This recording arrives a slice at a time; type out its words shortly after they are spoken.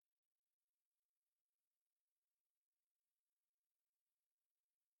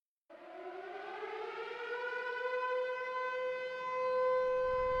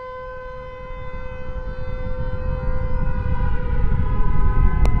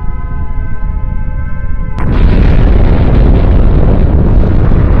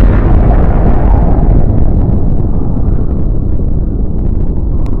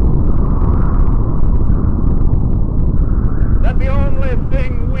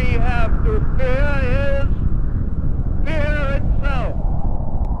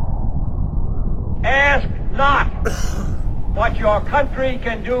your country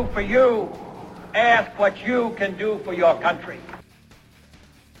can do for you, ask what you can do for your country.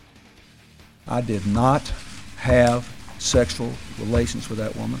 I did not have sexual relations with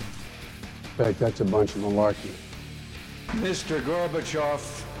that woman. In fact, that's a bunch of malarkey. Mr.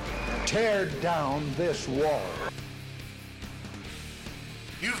 Gorbachev, tear down this wall.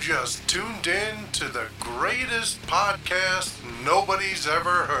 You've just tuned in to the greatest podcast nobody's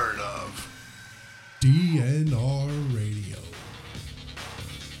ever heard of. DNR Radio.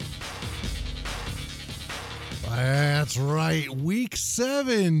 That's right. Week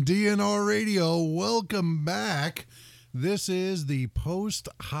 7, DNR Radio. Welcome back. This is the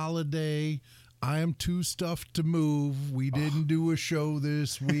post-holiday I am too stuffed to move. We didn't do a show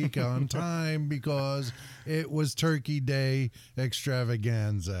this week on time because it was Turkey Day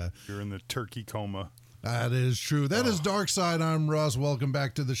extravaganza. You're in the turkey coma. That is true. That is Dark Side. I'm Russ. Welcome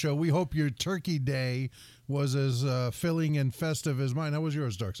back to the show. We hope your Turkey Day was as filling and festive as mine. How was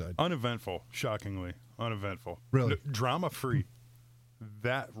yours, Dark Side? Uneventful, shockingly. Uneventful. Really? Drama-free.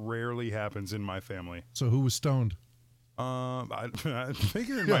 That rarely happens in my family. So who was stoned? I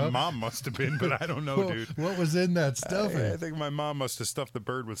figured my mom must have been, but I don't know, dude. What was in that stuffing? I think my mom must have stuffed the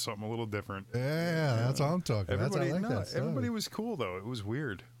bird with something a little different. Yeah, that's what I'm talking about. Everybody was cool, though. It was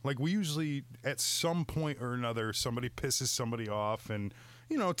weird. Like, we usually, at some point or another, somebody pisses somebody off, and,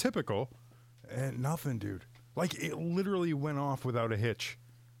 you know, typical. And nothing, dude. Like, it literally went off without a hitch.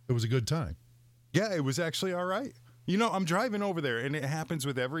 It was a good time. Yeah, it was actually all right. You know, I'm driving over there, and it happens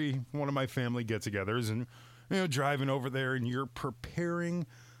with every one of my family get-togethers, and you know, driving over there and you're preparing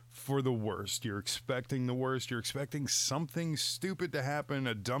for the worst. You're expecting the worst. You're expecting something stupid to happen.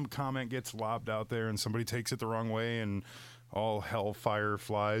 A dumb comment gets lobbed out there and somebody takes it the wrong way and all hellfire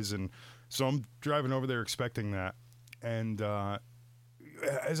flies. And so I'm driving over there expecting that. And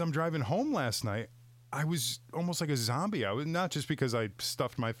as I'm driving home last night, I was almost like a zombie. I was not just because I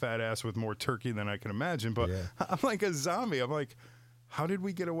stuffed my fat ass with more turkey than I can imagine, but I'm like a zombie. I'm like, how did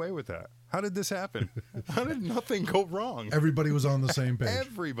we get away with that? How did this happen? How did nothing go wrong? Everybody was on the same page.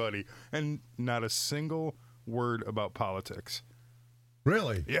 Everybody. And not a single word about politics.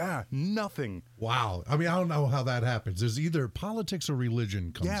 Really? Yeah, nothing. Wow. I mean, I don't know how that happens. There's either politics or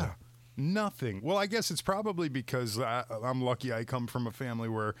religion comes up. Nothing. Well, I guess it's probably because I'm lucky I come from a family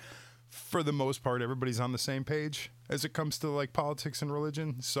where, for the most part, everybody's on the same page as it comes to like politics and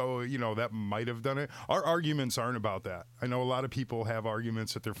religion. So, you know, that might have done it. Our arguments aren't about that. I know a lot of people have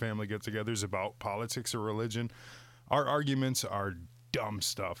arguments at their family get-togethers about politics or religion. Our arguments are dumb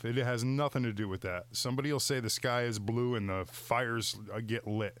stuff. It has nothing to do with that. Somebody will say the sky is blue and the fires get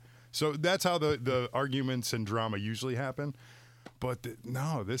lit. So that's how the arguments and drama usually happen. But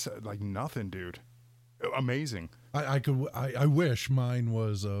no, this like nothing, dude. Amazing. I wish mine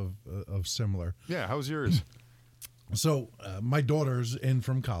was of similar. Yeah, how's yours? So my daughter's in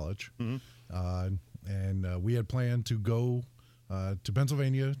from college, and we had planned to go to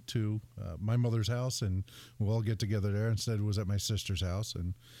Pennsylvania to my mother's house, and we'll all get together there. Instead, it was at my sister's house,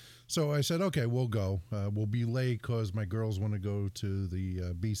 and so I said, okay, we'll go. We'll be late because my girls want to go to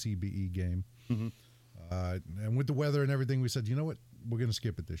the BCBE game. And with the weather and everything, we said, you know what? We're going to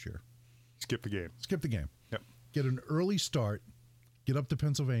skip it this year. Skip the game. Skip the game. Yep. Get an early start, get up to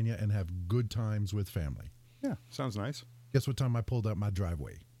Pennsylvania, and have good times with family. Yeah, sounds nice. Guess what time I pulled out my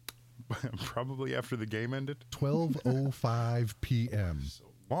driveway? Probably after the game ended. 12:05 p.m. So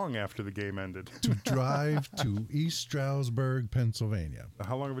long after the game ended. To drive to East Stroudsburg, Pennsylvania.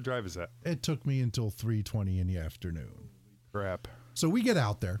 How long of a drive is that? It took me until 3:20 in the afternoon. Crap. So we get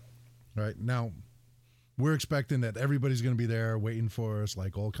out there, right? Now, we're expecting that everybody's going to be there waiting for us,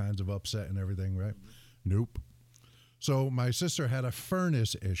 like all kinds of upset and everything, right? Nope. So my sister had a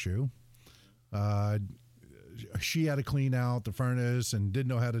furnace issue. She had to clean out the furnace and didn't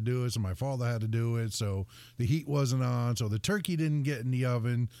know how to do it, so my father had to do it, so the heat wasn't on, so the turkey didn't get in the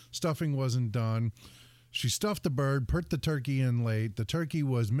oven, stuffing wasn't done. She stuffed the bird, put the turkey in late. The turkey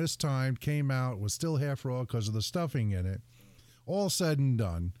was mistimed, came out, was still half raw because of the stuffing in it. All said and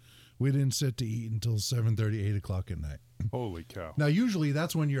done, we didn't sit to eat until 7:30, 8 o'clock at night. Holy cow. Now, usually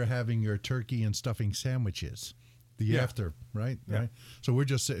that's when you're having your turkey and stuffing sandwiches. After, right? Yeah. Right? So we're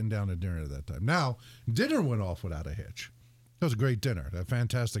just sitting down at dinner at that time. Now, dinner went off without a hitch. It was a great dinner. A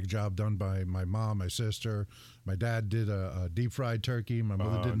fantastic job done by my mom, my sister. My dad did a deep-fried turkey. My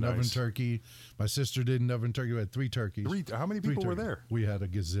mother did an oven turkey. My sister did an oven turkey. We had 3 turkeys. How many people were there? We had a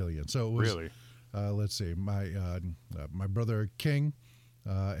gazillion. So it was, really? Let's see. My brother King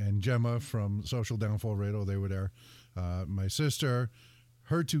and Gemma from Social Downfall Radio, they were there. My sister,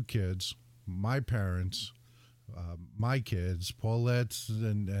 her 2 kids, my parents, my kids, Paulette's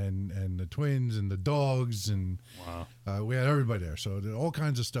and the twins and the dogs, and we had everybody there. So there all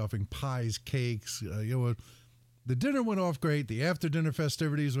kinds of stuffing, pies, cakes. The dinner went off great. The after dinner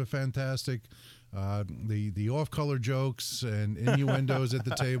festivities were fantastic. The off color jokes and innuendos at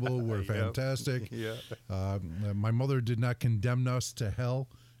the table were fantastic. Yeah. My mother did not condemn us to hell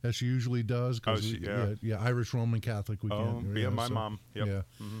as she usually does. Irish Roman Catholic. We can't. My mom. Yep.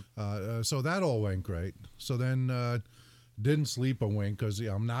 Yeah. So that all went great. So then didn't sleep a wink because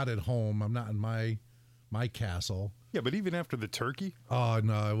I'm not at home. I'm not in my castle. Yeah, but even after the turkey. Oh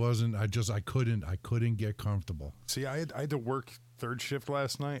no, I wasn't. I couldn't get comfortable. See, I had to work third shift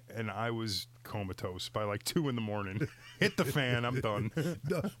last night, and I was comatose by like 2 a.m. Hit the fan. I'm done.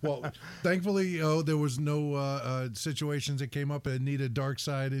 Well, thankfully, there was no situations that came up that needed dark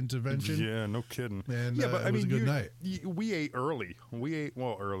side intervention. Yeah, no kidding. And yeah, but it was a good night. We ate early. We ate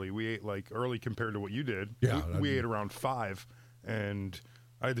early. We ate like early compared to what you did. Yeah, we ate around 5, and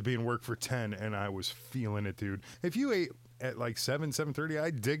I had to be in work for 10, and I was feeling it, dude. If you ate at like 7:30, I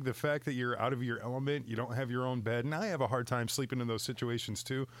dig the fact that you're out of your element. You don't have your own bed, and I have a hard time sleeping in those situations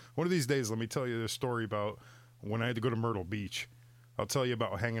too. One of these days, let me tell you this story about when I had to go to Myrtle Beach. I'll tell you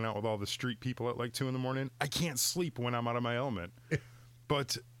about hanging out with all the street people at like 2 a.m. I can't sleep when I'm out of my element.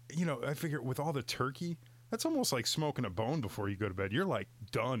 But, I figure with all the turkey, that's almost like smoking a bone before you go to bed. You're like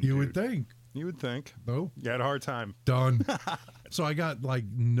done, You dude. would think. You would think. No. You had a hard time. Done. So I got like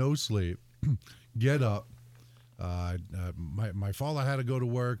no sleep. Get up. My father had to go to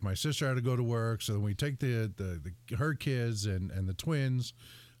work. My sister had to go to work. So then we take her kids and the twins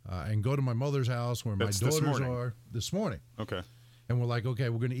and go to my mother's house where That's my this daughters morning. are this morning. Okay. And we're like, okay,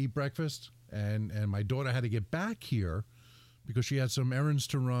 we're going to eat breakfast. And my daughter had to get back here because she had some errands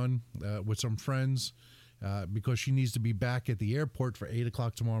to run with some friends because she needs to be back at the airport for 8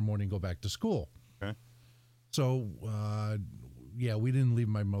 o'clock tomorrow morning and go back to school. Okay. So, we didn't leave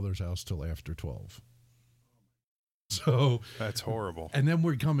my mother's house till after 12. So That's horrible. and then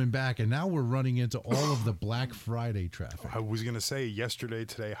we're coming back, and now we're running into all of the Black Friday traffic. I was going to say yesterday,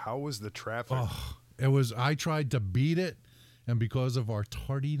 today, how was the traffic? I tried to beat it, and because of our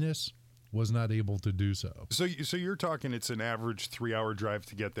tardiness, was not able to do so. So you're talking it's an average 3-hour drive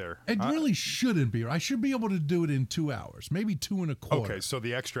to get there. It really shouldn't be. I should be able to do it in 2 hours, maybe 2.25. Okay, so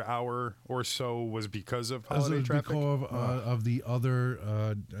the extra hour or so was because of Because holiday traffic? of the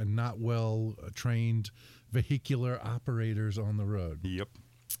other not well trained vehicular operators on the road. Yep.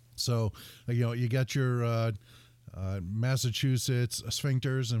 So, you got your Massachusetts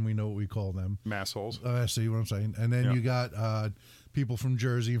sphincters, and we know what we call them. Massholes. See what I'm saying? And then Yeah. you got people from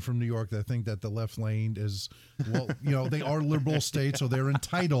Jersey and from New York that think that the left lane is, they are liberal states, so they're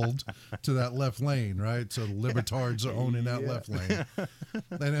entitled to that left lane, right? So the libertards are owning that left lane.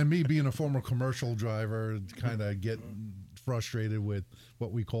 And me being a former commercial driver, kind of get frustrated with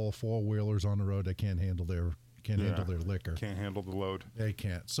what we call four-wheelers on the road that can't handle their liquor. Can't handle the load. They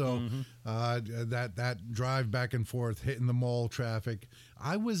can't. So that drive back and forth, hitting the mall traffic,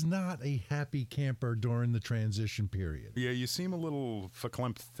 I was not a happy camper during the transition period. Yeah, you seem a little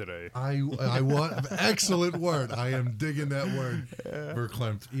verklempt today. I was excellent word. I am digging that word,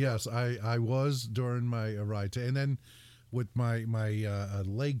 verklempt. Yes, I was during my ride, and then with my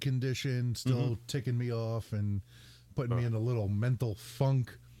leg condition still ticking me off and putting me in a little mental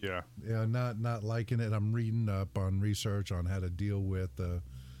funk. Yeah. Yeah, not liking it. I'm reading up on research on how to deal with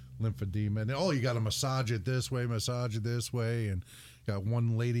lymphedema. And, you got to massage it this way, and got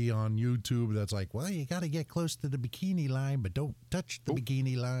one lady on YouTube that's like, well, you got to get close to the bikini line, but don't touch the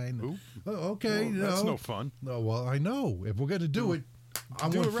bikini line. Oh, okay, Well, that's no fun. No, well, I know. If we're going to do it, I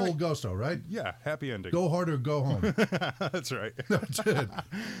Do want it full right. gusto, right? Yeah, happy ending. Go hard or go home. That's right. That's it.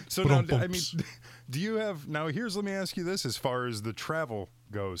 So now, I mean, do you have now? Let me ask you this: as far as the travel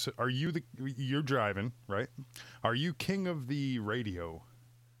goes, you're driving, right? Are you king of the radio?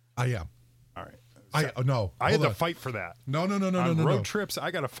 I am. All right. I had hold to on. Fight for that. No. On road trips,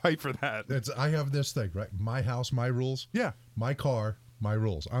 I got to fight for that. I have this thing, right? My house, my rules. Yeah. My car, my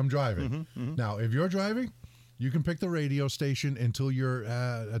rules. I'm driving. Now, if you're driving, you can pick the radio station until your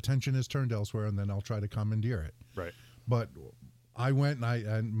attention is turned elsewhere, and then I'll try to commandeer it. Right. But I went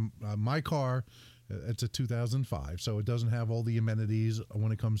and my car, it's a 2005, so it doesn't have all the amenities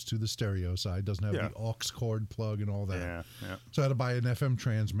when it comes to the stereo side. It doesn't have the aux cord plug and all that. Yeah. So I had to buy an FM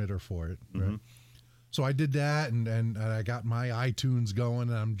transmitter for it. Right? So I did that, and I got my iTunes going,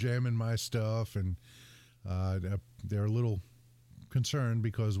 and I'm jamming my stuff, and they're a little concerned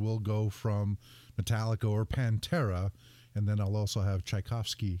because we'll go from Metallica or Pantera, and then I'll also have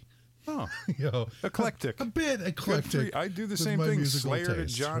Tchaikovsky Oh, You know, eclectic. A bit Good eclectic. for you. I do the with same my thing. musical Slayer to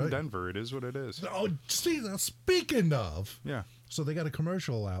tastes, John right? Denver. It is what it is. Oh, see, now, speaking of, Yeah. so they got a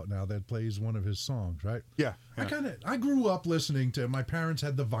commercial out now that plays one of his songs, right? Yeah. I grew up listening to him. My parents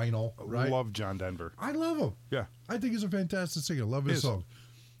had the vinyl, right? Love John Denver. I love him. Yeah. I think he's a fantastic singer. Love his Is. song.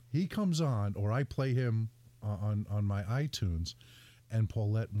 He comes on, or I play him on my iTunes, and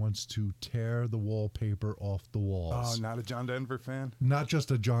Paulette wants to tear the wallpaper off the Oh, walls. not a John Denver fan? Not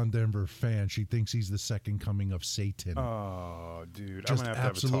just a John Denver fan. She thinks he's the second coming of Satan. Oh, dude. just I'm going to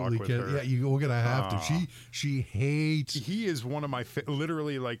have to have a talk with her. Yeah, we're gonna have to. She hates. He is one of my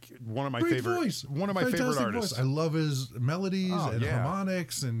literally like one of my Great favorite voice. one of my favorite Fantastic artists. voice. I love his melodies Oh, and yeah.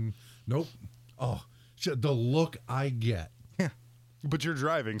 harmonics and nope. Oh, the look I get. But you're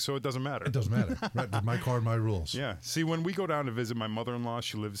driving, so it doesn't matter. It doesn't matter. Right? My car, my rules. Yeah. See, when we go down to visit my mother-in-law,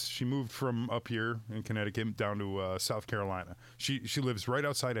 she moved from up here in Connecticut down to South Carolina. She lives right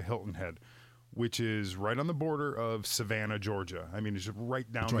outside of Hilton Head, which is right on the border of Savannah, Georgia. I mean, it's right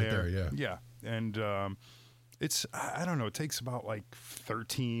down It's right there. there, yeah. Yeah. And it's, I don't know, it takes about like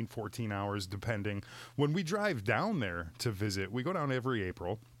 13, 14 hours, depending. When we drive down there to visit, we go down every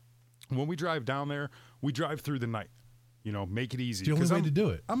April. When we drive down there, we drive through the night. You know, make it easy. It's the only 'Cause way I'm- to do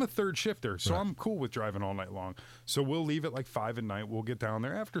it. I'm a third shifter, so Right. I'm cool with driving all night long. So we'll leave at like 5 at night. We'll get down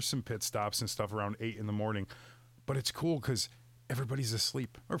there after some pit stops and stuff around 8 in the morning. But it's cool because everybody's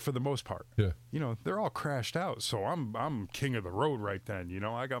asleep, or for the most part. Yeah. You know, they're all crashed out. So I'm king of the road right then. You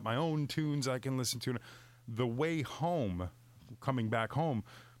know, I got my own tunes I can listen to. The way home, coming back home,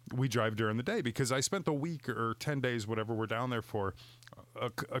 we drive during the day because I spent a week or 10 days, whatever we're down there for,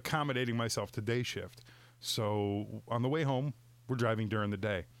 accommodating myself to day shift. So on the way home, we're driving during the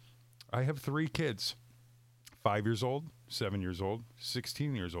day. I have 3 kids, 5 years old, 7 years old,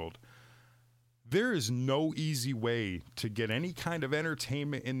 16 years old. There is no easy way to get any kind of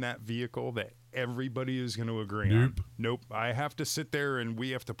entertainment in that vehicle that everybody is going to agree on. Nope. I have to sit there and we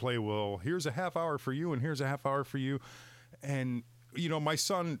have to play, well, here's a half hour for you and here's a half hour for you. And, you know, my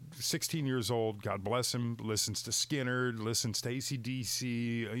son, 16 years old, God bless him, listens to Skinner, listens to AC/DC,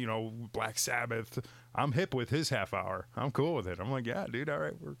 you know, Black Sabbath. I'm hip with his half hour. I'm cool with it. I'm like, yeah, dude, all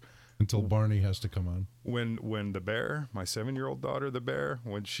right. Until Barney has to come on. When the bear, my 7-year-old daughter, the bear,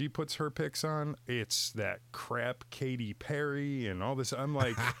 when she puts her picks on, it's that crap Katy Perry and all this. I'm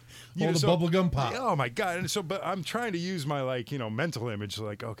like, All the bubblegum pop. Oh my God. And so, but I'm trying to use my mental image,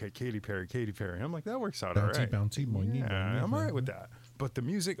 like, okay, Katy Perry. I'm like, that works out all Bouncy, right. bouncy, boing, Yeah, boing, I'm all right boing. with that. But the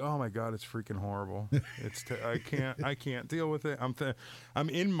music, oh my God, it's freaking horrible. I can't deal with it. I'm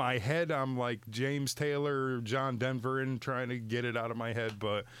in my head. I'm like James Taylor, John Denver, and trying to get it out of my head.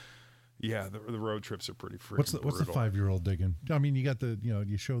 But yeah, the road trips are pretty freaking What's the brutal. 5-year-old digging? I mean, you got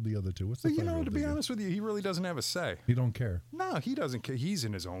you showed the other two. What's the But 5-year-old to be digging? honest with you, he really doesn't have a say. He don't care. No, he doesn't care. He's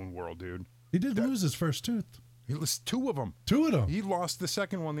in his own world, dude. He did lose his first tooth. He lost 2 of them. 2 of them. He lost the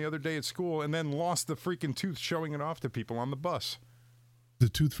second one the other day at school, and then lost the freaking tooth showing it off to people on the bus. The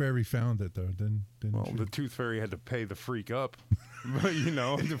tooth fairy found it though, didn't Well, she? the tooth fairy had to pay the freak up. But,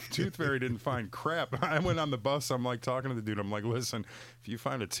 the tooth fairy didn't find crap. I went on the bus. I'm like talking to the dude. I'm like, listen, if you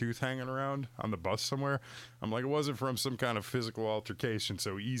find a tooth hanging around on the bus somewhere, I'm like, it wasn't from some kind of physical altercation.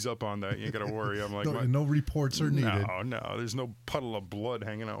 So ease up on that. You ain't got to worry. I'm like, no reports are needed. No, there's no puddle of blood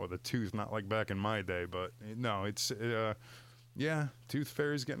hanging out with a tooth. Not like back in my day. But no, it's, yeah, tooth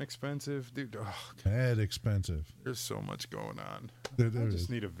fairy's getting expensive. Dude, Bad expensive. there's so much going on. There I is. just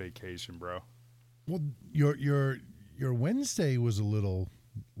need a vacation, bro. Well, your Wednesday was a little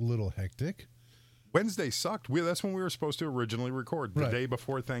hectic. Wednesday sucked. That's when we were supposed to originally record, the Right. day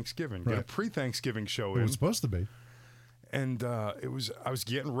before Thanksgiving. Get a Right. pre-Thanksgiving show It in. was supposed to be. And I was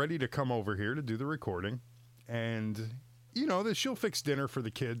getting ready to come over here to do the recording. And, she'll fix dinner for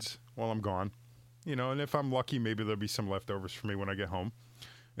the kids while I'm gone. And if I'm lucky, maybe there'll be some leftovers for me when I get home.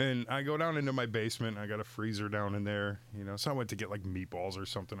 And I go down into my basement. I got a freezer down in there, so I went to get like meatballs or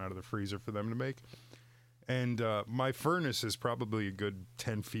something out of the freezer for them to make. And my furnace is probably a good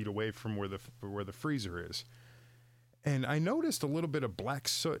 10 feet away from where the freezer is. And I noticed a little bit of black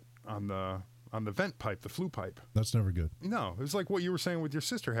soot on the vent pipe, the flue pipe. That's never good. No, it was like what you were saying with your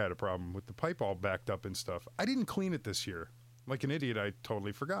sister had a problem with the pipe all backed up and stuff. I didn't clean it this year. Like an idiot, I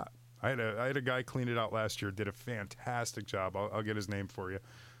totally forgot. I had a guy clean it out last year, did a fantastic job. I'll get his name for you.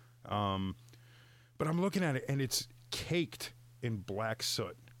 But I'm looking at it, and it's caked in black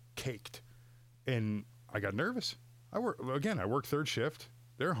soot. Caked. And I got nervous. I work third shift.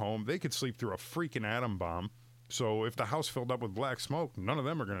 They're home. They could sleep through a freaking atom bomb. So if the house filled up with black smoke, none of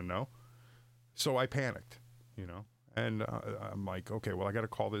them are going to know. So I panicked, And I'm like, okay, well, I got to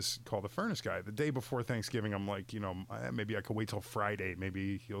call the furnace guy. The day before Thanksgiving, I'm like, maybe I could wait till Friday.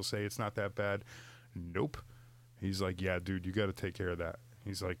 Maybe he'll say it's not that bad. Nope. He's like, yeah, dude, you got to take care of that.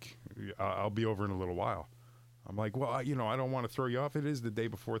 He's like, I'll be over in a little while. I'm like, well, I don't want to throw you off. It is the day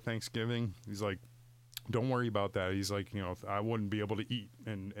before Thanksgiving. He's like, don't worry about that. He's like, I wouldn't be able to eat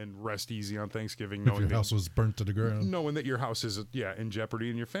and rest easy on Thanksgiving. If your house was burnt to the ground. Knowing that your house is, in jeopardy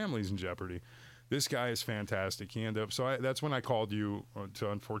and your family's in jeopardy. This guy is fantastic. He ended up, so that's when I called you to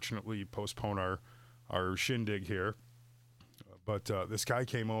unfortunately postpone our shindig here. But this guy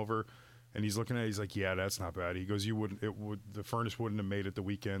came over, and he's looking at it. He's like, yeah, that's not bad. He goes, the furnace wouldn't have made it the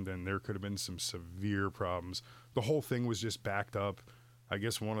weekend, and there could have been some severe problems. The whole thing was just backed up. I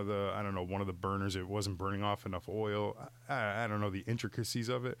guess one of the burners, it wasn't burning off enough oil. I don't know the intricacies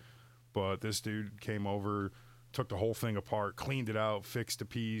of it, but this dude came over, took the whole thing apart, cleaned it out, fixed a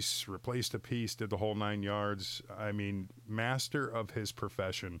piece, replaced a piece, did the whole 9 yards. I mean, master of his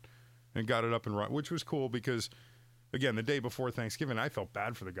profession, and got it up and running, which was cool because, again, the day before Thanksgiving, I felt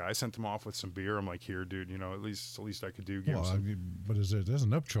bad for the guy. I sent him off with some beer. I'm like, here, dude, at least I could do. But there's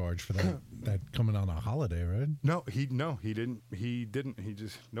an upcharge for that coming on a holiday, right? No, he didn't. He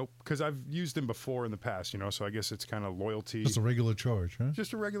just, nope. Because I've used him before in the past, so I guess it's kind of loyalty. Just a regular charge, huh?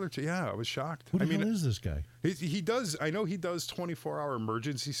 Just a regular, yeah, I was shocked. Who the hell is this guy? He does, I know he does 24-hour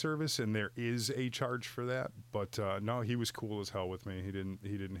emergency service, and there is a charge for that. But no, he was cool as hell with me. He didn't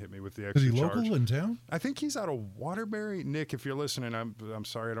hit me with the extra charge. Is he local in town? I think he's out of Waterbury. Nick, if you're listening, I'm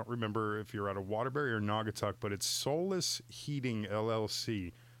sorry, I don't remember if you're out of Waterbury or Naugatuck, but it's Solis Heating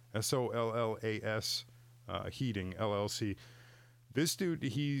LLC, SOLLAS Heating LLC. This dude,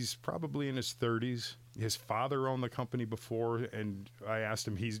 he's probably in his 30s. His father owned the company before, and I asked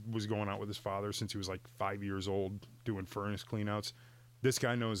him, he was going out with his father since he was like 5 years old doing furnace cleanouts. This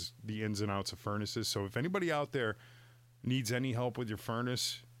guy knows the ins and outs of furnaces. So if anybody out there needs any help with your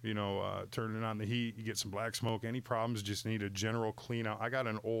furnace, turning on the heat, you get some black smoke, any problems, just need a general clean out. I got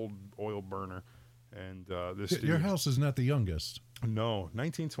an old oil burner, and Your house is not the youngest. No,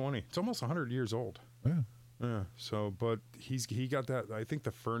 1920. It's almost 100 years old. Yeah. Yeah. So, but he got that. I think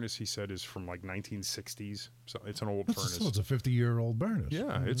the furnace, he said, is from like 1960s. So it's an old furnace. It's a 50-year-old furnace.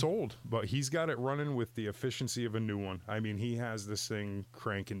 Yeah, it's old, but he's got it running with the efficiency of a new one. I mean, he has this thing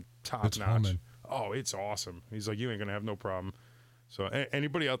cranking top notch. Humming. Oh, it's awesome. He's like, you ain't gonna have no problem. So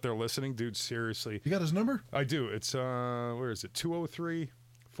anybody out there listening, dude, seriously. You got his number? I do. It's where is it?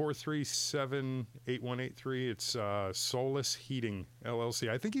 203-437-8183. It's Solis Heating LLC.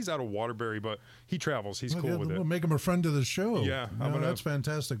 I think he's out of Waterbury, but he travels. He's cool with it. We'll make him a friend of the show. Yeah, that's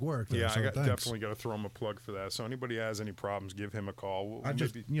fantastic work. There, yeah, so I thanks. definitely got to throw him a plug for that. So anybody has any problems, give him a call. I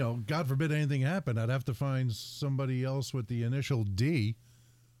just, God forbid anything happened, I'd have to find somebody else with the initial D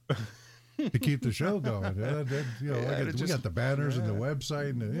to keep the show going. We got the banners and the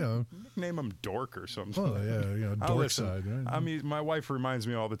website, and name him Dork or something. Oh yeah, Dork side. Right? I mean, my wife reminds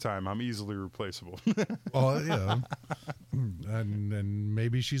me all the time, I'm easily replaceable. Oh yeah, and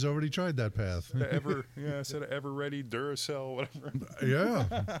maybe she's already tried that path. I said ever ready Duracell, whatever.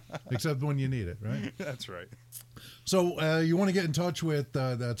 Yeah, except when you need it, right? That's right. So you want to get in touch with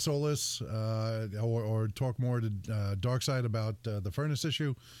that Solis or talk more to Darkside about the furnace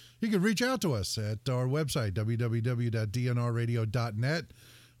issue, you can reach out to us at our website, www.dnrradio.net,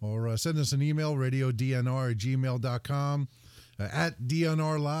 or send us an email, radiodnr@gmail.com. At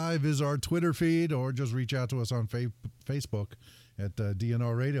DNR Live is our Twitter feed, or just reach out to us on Facebook at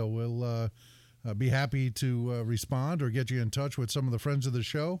DNR Radio. We'll be happy to respond or get you in touch with some of the friends of the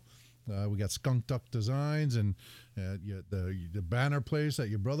show. We got Skunk Duck Designs and the banner place that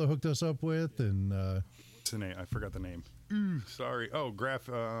your brother hooked us up with, and what's the name? I forgot the name. Sorry. Oh,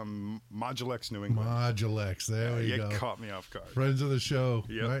 Modulex New England. Modulex. There we go. You caught me off guard. Friends of the show,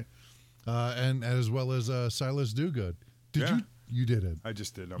 yep. Right? And as well as Silas Dogood. You did it. I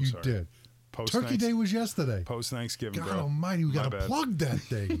just did. You sorry. did. Turkey Day was yesterday. Post-Thanksgiving, God bro. almighty, we got to plug that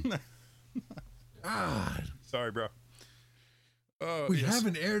thing. God. Sorry, bro. We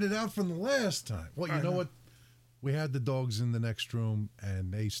haven't aired it out from the last time. Well, you know what? We had the dogs in the next room,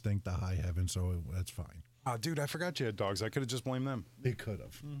 and they stink to high heaven, so that's fine. Oh, dude, I forgot you had dogs. I could have just blamed them. They could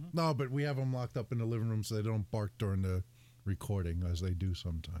have. Mm-hmm. No, but we have them locked up in the living room so they don't bark during the recording, as they do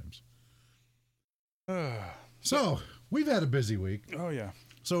sometimes. So, we've had a busy week. Oh, yeah.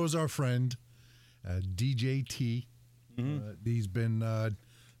 So is our friend, DJ T. Mm-hmm. He's been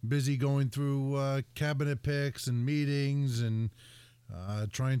busy going through cabinet picks and meetings and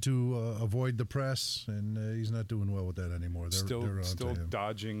trying to avoid the press, and he's not doing well with that anymore. They're still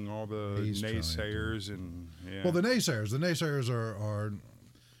dodging all the naysayers and Well, the naysayers are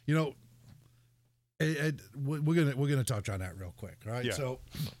We're gonna touch on that real quick, all right? Yeah. So,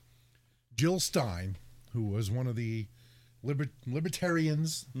 Jill Stein, who was one of the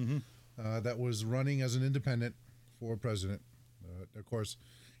libertarians that was running as an independent for president, of course,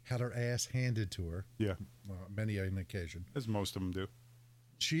 had her ass handed to her. Yeah, Many an occasion. as most of them do.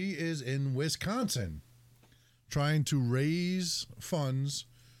 She is in Wisconsin, trying to raise funds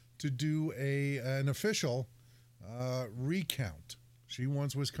to do an official recount. She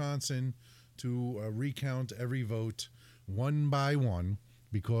wants Wisconsin to recount every vote one by one,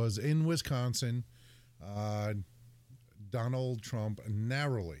 because in Wisconsin, Donald Trump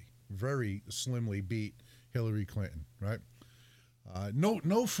narrowly, very slimly beat Hillary Clinton. Right?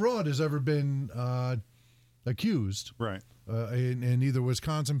 No fraud has ever been accused Right. in either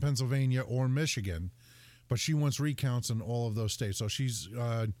Wisconsin, Pennsylvania, or Michigan, but she wants recounts in all of those states. So she's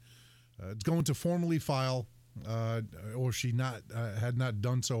going to formally file, or she had not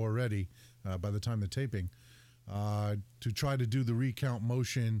done so already by the time of the taping, to try to do the recount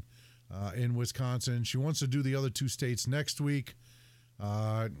motion in Wisconsin. She wants to do the other two states next week.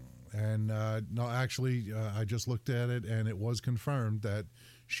 No, actually, I just looked at it, and it was confirmed that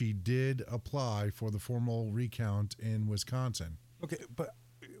she did apply for the formal recount in Wisconsin. Okay, but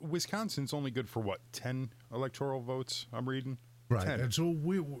Wisconsin's only good for what, 10 electoral votes? I'm reading. Right, 10. and so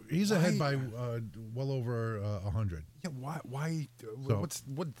he's ahead by well over 100. Yeah, why?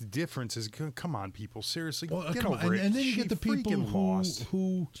 What the difference is? Come on, people, seriously, Well, get come on, over it. and then you She get the people freaking lost.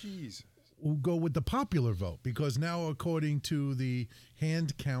 who Jesus. go with the popular vote, because now, according to the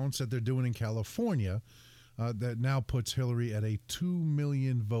hand counts that they're doing in California, that now puts Hillary at a 2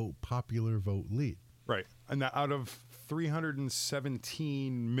 million vote popular vote lead. Right, and that out of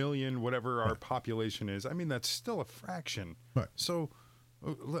 317 million, whatever our population is, I mean, that's still a fraction. Right. So,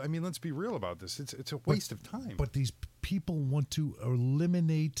 I mean, let's be real about this. It's a waste of time. But these people want to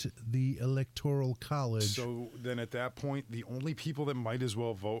eliminate the electoral college. So then at that point, the only people that might as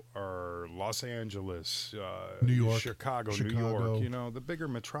well vote are Los Angeles, New York, Chicago, New Chicago, York, the bigger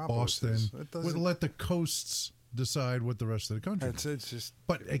metropolises. Boston. It We'll doesn't, let the coasts decide what the rest of the country. it's just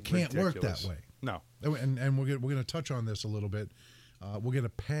But it can't work ridiculous. that way. No. And we're going to touch on this a little bit. We're going to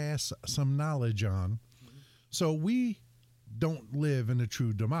pass some knowledge on. So we don't live in a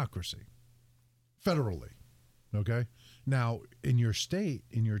true democracy, federally. Okay. Now, in your state,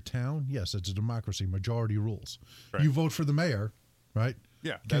 in your town, yes, it's a democracy. Majority rules. Right. You vote for the mayor, right?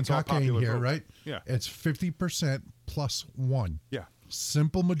 Yeah, Ken that's all Cockayne popular here, vote. right? Yeah. It's 50% plus one. Yeah.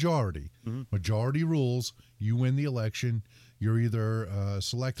 Simple majority. Majority rules. You win the election. You're either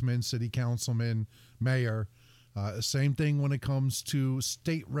selectman, city councilman, mayor. Same thing when it comes to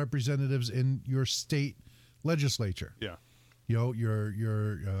state representatives in your state legislature. Yeah. You know, your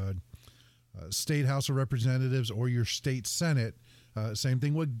state House of Representatives or your state Senate. Same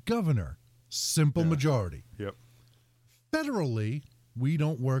thing with governor. Simple majority. Yep. Federally, we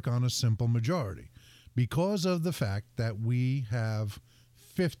don't work on a simple majority because of the fact that we have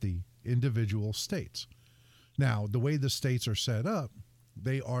 50 individual states. Now, the way the states are set up,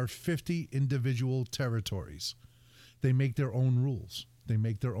 they are 50 individual territories. They make their own rules. They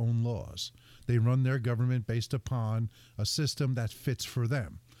make their own laws. They run their government based upon a system that fits for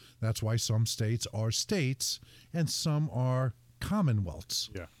them. That's why some states are states and some are commonwealths.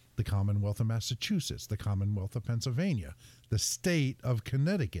 Yeah. The Commonwealth of Massachusetts, the Commonwealth of Pennsylvania, the state of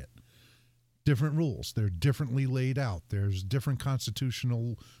Connecticut. Different rules. They're differently laid out. There's different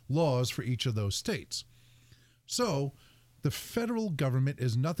constitutional laws for each of those states. So the federal government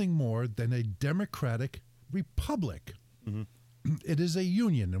is nothing more than a democratic republic. It is a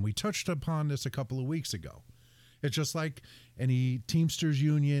union, and we touched upon this a couple of weeks ago. It's just like any Teamsters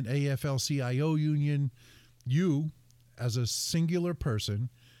union, AFL-CIO union. You, as a singular person,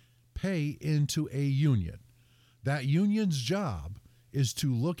 pay into a union. That union's job is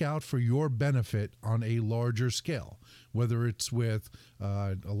to look out for your benefit on a larger scale, whether it's with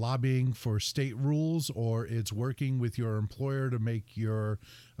lobbying for state rules or it's working with your employer to make your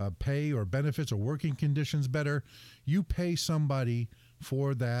pay or benefits or working conditions better. You pay somebody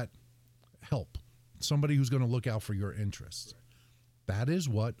for that help, somebody who's going to look out for your interests. That is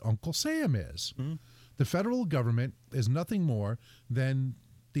what Uncle Sam is. The federal government is nothing more than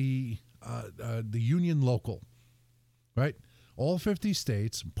the union local, right? All 50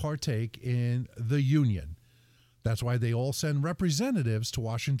 states partake in the union. That's why they all send representatives to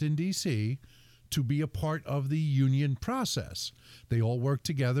Washington, D.C. to be a part of the union process. They all work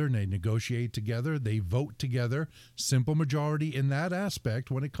together and they negotiate together. They vote together. Simple majority in that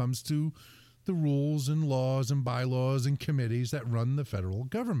aspect when it comes to the rules and laws and bylaws and committees that run the federal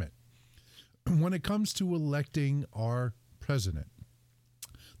government. When it comes to electing our president,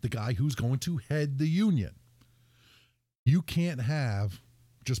 the guy who's going to head the union. You can't have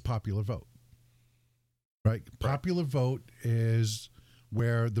just popular vote, right? Popular vote is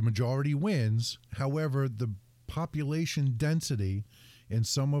where the majority wins. However, the population density in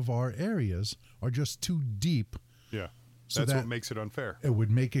some of our areas are just too deep. Yeah. So That's that what makes it unfair. It would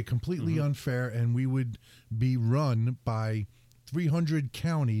make it completely unfair, and we would be run by 300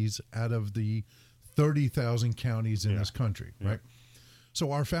 counties out of the 30,000 counties in this country, right?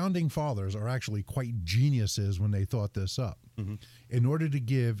 So our founding fathers are actually quite geniuses when they thought this up. In order to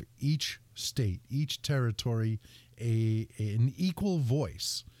give each state, each territory, an equal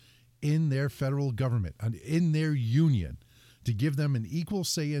voice in their federal government, and in their union, to give them an equal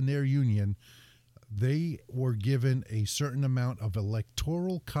say in their union, they were given a certain amount of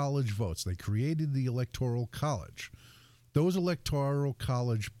electoral college votes. They created the electoral college. Those electoral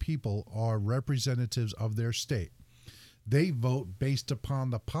college people are representatives of their state. They vote based upon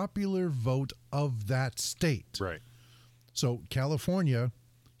the popular vote of that state. Right. So California,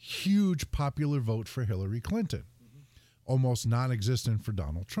 huge popular vote for Hillary Clinton. Almost non-existent for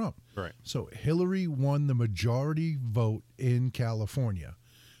Donald Trump. Right. So Hillary won the majority vote in California.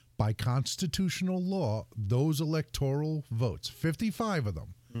 By constitutional law, those electoral votes, 55 of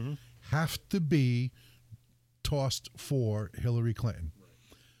them, have to be tossed for Hillary Clinton.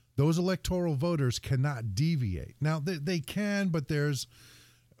 Those electoral voters cannot deviate. Now, they can, but there's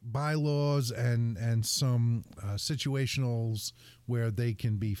bylaws and some situationals where they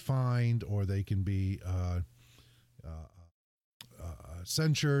can be fined or they can be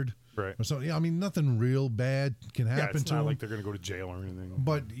censured. Right. Or something. I mean, nothing real bad can happen Yeah, it's to not them. like they're going to go to jail or anything.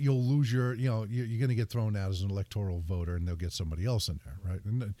 But you'll lose your, you're going to get thrown out as an electoral voter, and they'll get somebody else in there, right?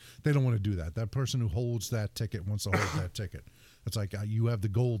 And they don't want to do that. That person who holds that ticket wants to hold that ticket. It's like you have the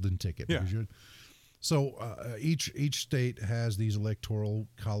golden ticket. Yeah. So each state has these electoral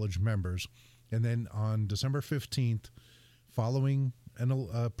college members, and then on December 15th, following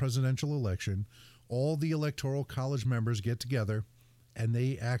a presidential election, all the electoral college members get together, and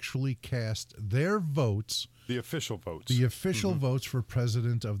they actually cast their votes. The official votes. The official votes for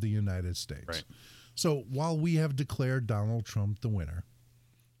President of the United States. Right. So while we have declared Donald Trump the winner,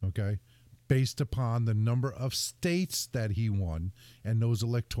 okay, based upon the number of states that he won and those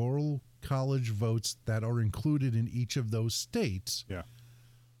electoral college votes that are included in each of those states, Yeah.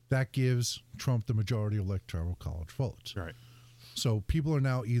 that gives Trump the majority electoral college votes. Right. So people are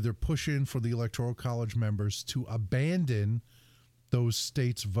now either pushing for the electoral college members to abandon those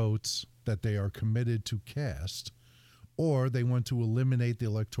states' votes that they are committed to cast, or they want to eliminate the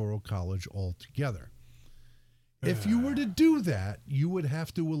electoral college altogether. If you were to do that, you would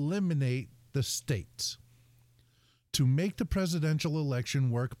have to eliminate the states. To make the presidential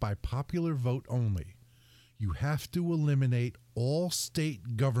election work by popular vote only, you have to eliminate all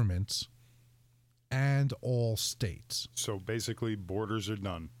state governments and all states. So basically, borders are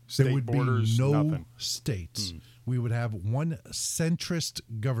done. There State would borders, be no nothing. states. We would have one centrist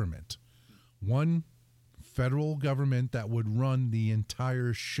government, one federal government that would run the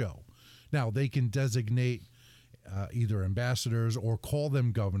entire show. Now, they can designate either ambassadors or call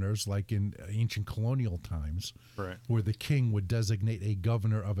them governors, like in ancient colonial times, Right. where the king would designate a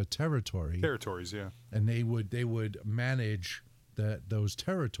governor of a territory, Territories, yeah. and they would manage those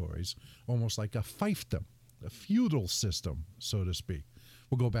territories almost like a fiefdom, a feudal system, so to speak.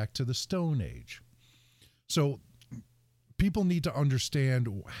 We'll go back to the Stone Age. So people need to understand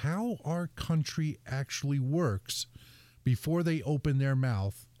how our country actually works before they open their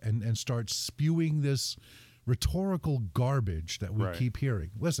mouth and start spewing this rhetorical garbage that we Right. keep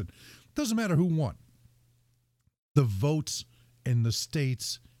hearing. Listen, it doesn't matter who won. The votes in the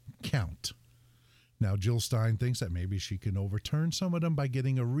states count. Now, Jill Stein thinks that maybe she can overturn some of them by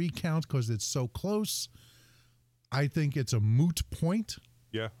getting a recount because it's so close. I think it's a moot point.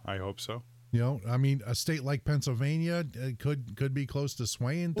 Yeah, I hope so. I mean, a state like Pennsylvania could be close to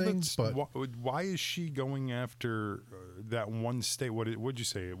swaying things, but why is she going after that one state? What'd you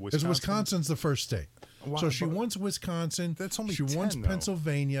say? because Wisconsin's the first state. Wow, So she but wants Wisconsin. that's only she 10, wants though.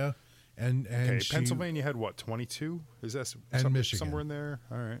 Pennsylvania, and Okay, she, Pennsylvania had what, 22? Is that And Michigan. somewhere in there?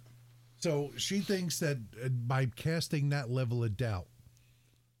 All right. So she thinks that by casting that level of doubt,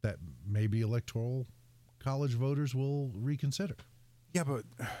 that maybe electoral college voters will reconsider. Yeah, but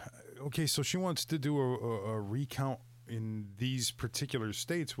okay, so she wants to do a recount in these particular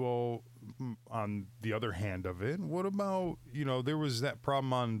states. Well, on the other hand of it, what about, there was that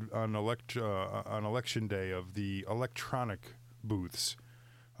problem on election day of the electronic booths,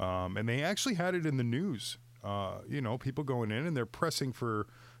 and they actually had it in the news. People going in and they're pressing for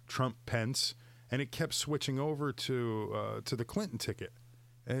Trump Pence, and it kept switching over to the Clinton ticket.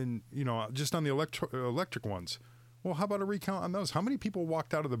 And, just on the electric ones. Well, how about a recount on those? How many people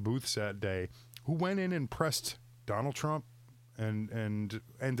walked out of the booths that day who went in and pressed Donald Trump and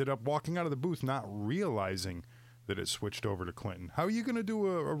ended up walking out of the booth not realizing that it switched over to Clinton? How are you going to do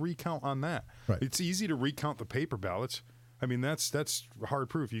a recount on that? Right. It's easy to recount the paper ballots. I mean, that's hard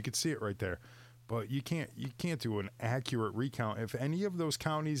proof. You could see it right there. But you can't do an accurate recount. If any of those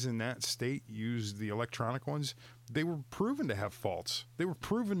counties in that state used the electronic ones, they were proven to have faults. They were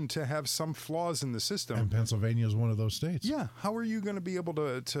proven to have some flaws in the system. And Pennsylvania is one of those states. Yeah. How are you going to be able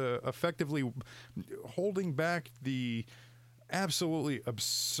to effectively holding back the absolutely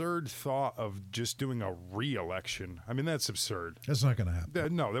absurd thought of just doing a re-election? I mean, that's absurd. That's not going to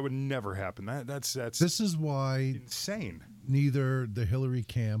happen. No, that would never happen. That's This is why insane. neither the Hillary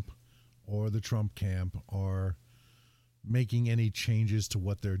camp or the Trump camp are making any changes to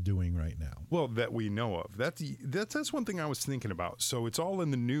what they're doing right now. Well, that we know of. That's one thing I was thinking about. So it's all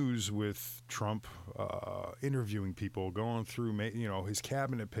in the news with Trump interviewing people, going through his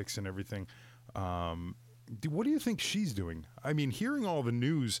cabinet picks and everything. What do you think she's doing? I mean, hearing all the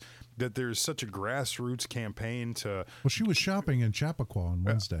news that there's such a grassroots campaign to... Well, she was shopping in Chappaqua on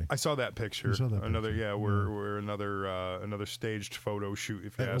Wednesday. I saw that picture. You saw that another, picture. We're another staged photo shoot,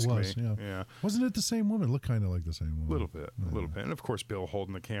 if you It ask was, me. yeah. Wasn't it the same woman? Looked kind of like the same woman. A little bit. And of course, Bill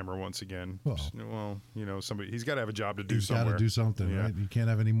holding the camera once again. Well, Somebody, he's got to have a job to do He's got somewhere. to do something, right? You can't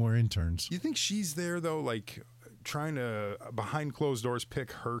have any more interns. You think she's there, though, like trying to, behind closed doors,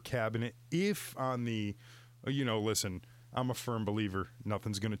 pick her cabinet? If on the, listen, I'm a firm believer,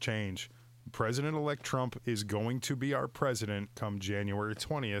 nothing's going to change. President-elect Trump is going to be our president come January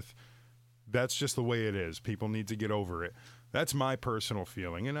 20th. That's just the way it is. People need to get over it. That's my personal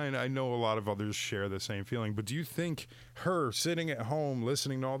feeling, and I know a lot of others share the same feeling. But do you think her sitting at home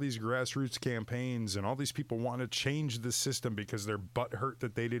listening to all these grassroots campaigns and all these people want to change the system because they're butthurt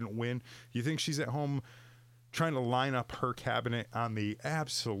that they didn't win, do you think she's at home trying to line up her cabinet on the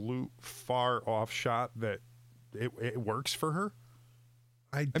absolute far-off shot that it works for her?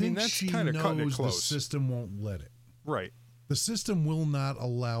 I mean, think that's she kinda cutting it knows the close. system won't let it. Right. The system will not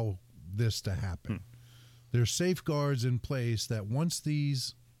allow this to happen. There's safeguards in place that once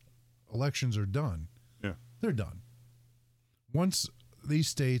these elections are done, they're done. Once these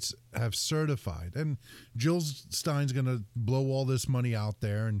states have certified, and Jill Stein's going to blow all this money out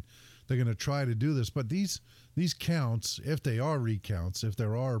there, and they're going to try to do this, but these counts, if they are recounts, if they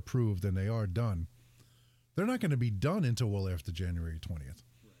are approved and they are done, they're not going to be done until well after January 20th.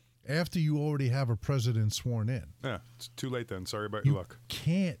 After you already have a president sworn in. Yeah, it's too late then. Sorry about your luck.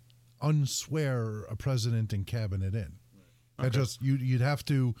 Can't unswear a president and cabinet in. Okay. You'd have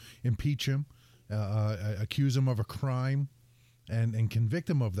to impeach him, accuse him of a crime, and convict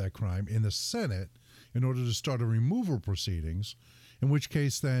him of that crime in the Senate in order to start a removal proceedings, in which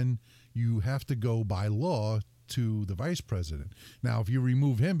case then you have to go by law to the vice president. Now, if you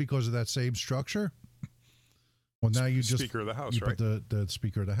remove him because of that same structure, well, now you just Speaker of the House, you right? put the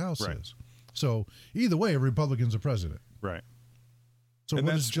Speaker of the House Right. is. So either way, a Republican's a president. Right. So And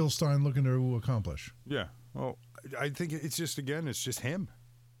what that's- is Jill Stein looking to accomplish? Yeah. Well, I think it's just him.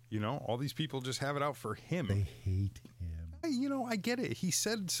 All these people just have it out for him. They hate him. I get it. He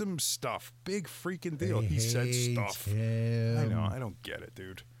said some stuff. Big freaking deal. They He said hate stuff. him. I know. I don't get it,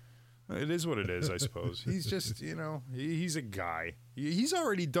 dude. It is what it is, I suppose. He's just, he's a guy. He's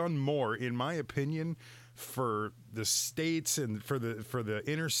already done more, in my opinion, for the states and for the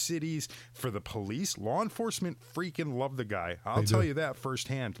inner cities, for the police. Law enforcement freaking love the guy. I'll tell you that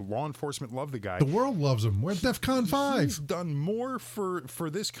firsthand. Law enforcement love the guy. The world loves him. We're at DEFCON 5. He's done more for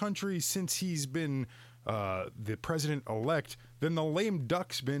this country since he's been the president-elect than the lame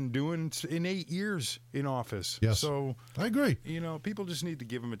duck's been doing in 8 years in office. Yes. So I agree. people just need to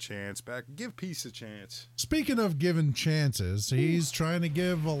give him a chance back. Give peace a chance. Speaking of giving chances, he's trying to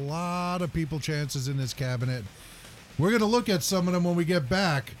give a lot of people chances in his cabinet. We're going to look at some of them when we get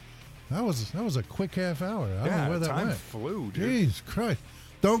back. That was a quick half hour. I don't know where that time went. flew, dude. Jeez Christ.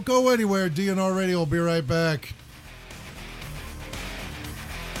 Don't go anywhere. DNR Radio will be right back.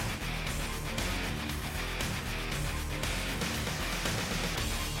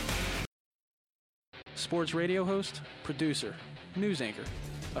 Sports radio host, producer, news anchor.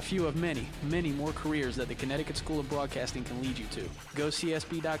 A few of many, many more careers that the Connecticut School of Broadcasting can lead you to. Go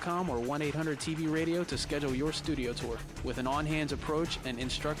CSB.com or 1-800-TV-RADIO to schedule your studio tour. With an on-hands approach and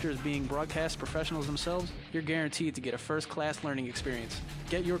instructors being broadcast professionals themselves, you're guaranteed to get a first-class learning experience.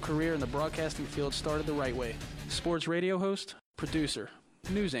 Get your career in the broadcasting field started the right way. Sports radio host, producer,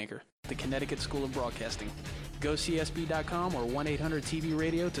 news anchor, the Connecticut School of Broadcasting. Go CSB.com or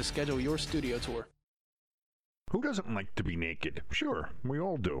 1-800-TV-RADIO to schedule your studio tour. Who doesn't like to be naked? Sure, we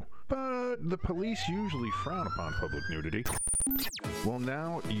all do. But the police usually frown upon public nudity. Well,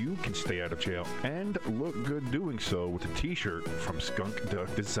 now you can stay out of jail and look good doing so with a t-shirt from Skunk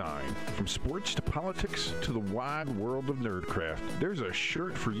Duck Design. From sports to politics to the wide world of nerdcraft, there's a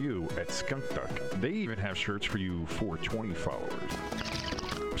shirt for you at Skunk Duck. They even have shirts for you 420 followers.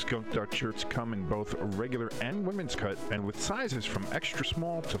 Skunk Duck shirts come in both a regular and women's cut, and with sizes from extra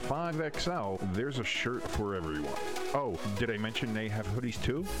small to 5XL, there's a shirt for everyone. Oh, did I mention they have hoodies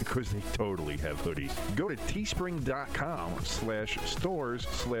too? Because they totally have hoodies. Go to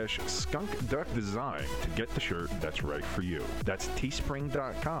teespring.com/stores/skunkduckdesign to get the shirt that's right for you. That's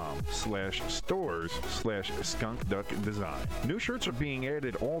teespring.com/stores/skunkduckdesign. New shirts are being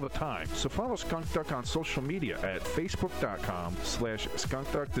added all the time, so follow Skunk Duck on social media at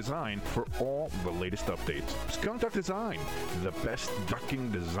facebook.com/skunkduckdesign for all the latest updates. Skunk Duck Design, the best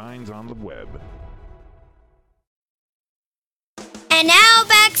ducking designs on the web. And now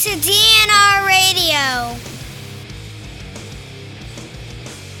back to DNR Radio.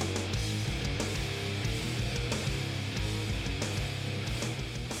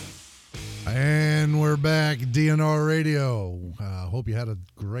 And we're back, DNR Radio. Hope you had a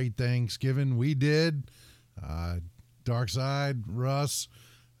great Thanksgiving. We did. Dark Side, Russ,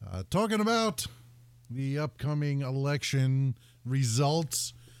 talking about the upcoming election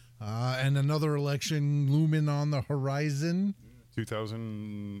results and another election looming on the horizon.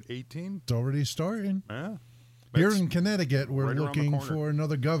 2018? It's already starting. Yeah. Here in Connecticut, we're right around the looking corner. for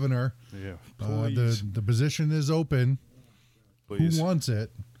another governor. Yeah, please. The position is open. Please. Who wants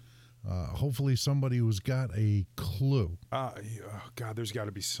it? Hopefully somebody who's got a clue. Oh, God, there's got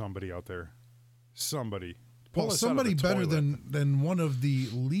to be somebody out there. Somebody. Well, somebody better than one of the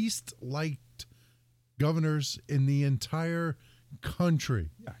least liked governors in the entire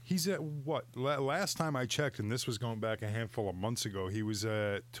country. Yeah, he's at what? Last time I checked, and this was going back a handful of months ago, he was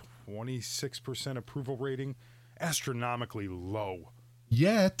at 26% approval rating, astronomically low.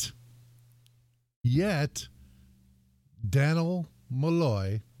 Yet, Daniel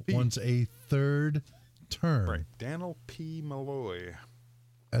Malloy wants a third term. Right, Daniel P. Malloy.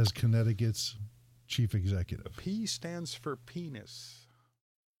 As Connecticut's chief executive. The P stands for penis.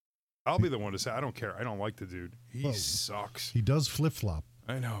 I'll be the one to say, I don't care. I don't like the dude. He sucks. He does flip-flop.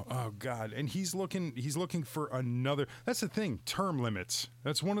 I know. Oh, God. And he's looking for another. That's the thing. Term limits.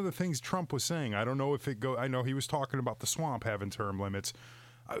 That's one of the things Trump was saying. I don't know if it I know he was talking about the swamp having term limits.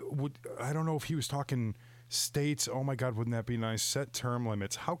 I don't know if he was talking states. Oh, my God, wouldn't that be nice? Set term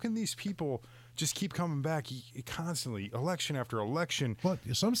limits. How can these people just keep coming back constantly, election after election? Well,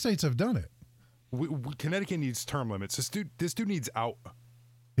 some states have done it. Connecticut needs term limits. This dude needs out.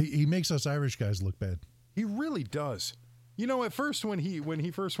 He makes us Irish guys look bad. He really does. You know, at first when he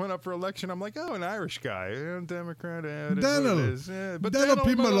first went up for election, I'm like, oh, an Irish guy, Democrat. Daniel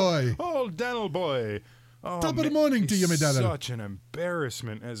P. Malloy. Oh, Daniel boy. Oh, Top of the morning to you, my Daniel. Such an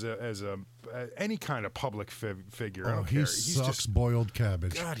embarrassment as any kind of public figure. I don't care. He sucks just boiled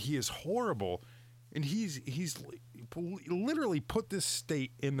cabbage. God, he is horrible, and he's literally put this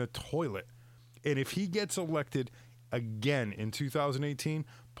state in the toilet. And if he gets elected again in 2018,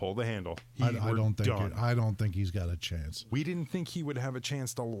 pull the handle. I don't think he's got a chance. We didn't think he would have a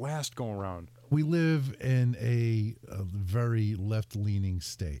chance the last go around. We live in a very left-leaning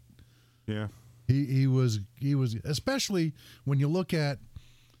state. Yeah. He was especially when you look at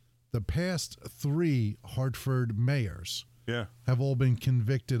the past 3 Hartford mayors. Yeah. Have all been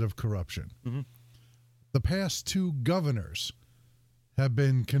convicted of corruption. Mm-hmm. The past 2 governors have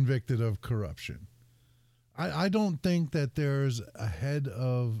been convicted of corruption. I don't think that there's a head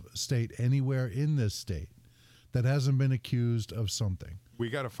of state anywhere in this state that hasn't been accused of something.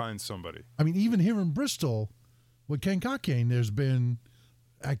 We got to find somebody. I mean, even here in Bristol, with Ken Cockayne, there's been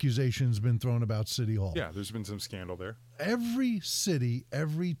accusations been thrown about City Hall. Yeah, there's been some scandal there. Every city,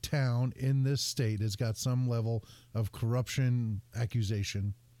 every town in this state has got some level of corruption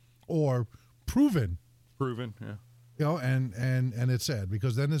accusation or proven. Proven, yeah. You know, and it's sad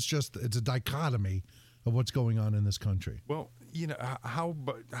because then it's a dichotomy of what's going on in this country. Well, you know,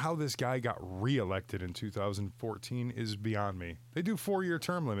 how this guy got reelected in 2014 is beyond me. They do 4-year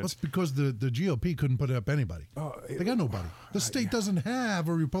term limits. That's because the GOP couldn't put up anybody. They got nobody. The state doesn't have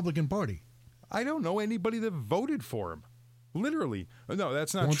a Republican Party. I don't know anybody that voted for him. Literally. No,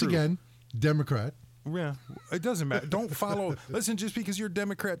 that's not true. Once again, Democrat. Yeah, it doesn't matter. Don't follow. Listen, just because you're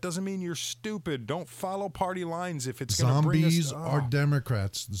Democrat doesn't mean you're stupid. Don't follow party lines if it's going to bring us. Zombies are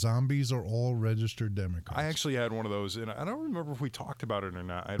Democrats. Zombies are all registered Democrats. I actually had one of those, and I don't remember if we talked about it or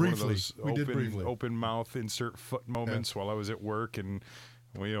not. I had briefly. One of those open mouth insert foot moments while I was at work, and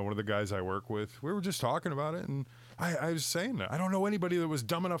Well, one of the guys I work with, we were just talking about it, and I was saying that I don't know anybody that was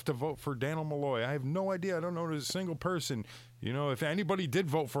dumb enough to vote for Daniel Malloy. I have no idea. I don't know a single person. If anybody did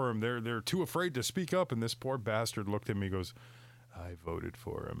vote for him, they're too afraid to speak up. And this poor bastard looked at me and goes, I voted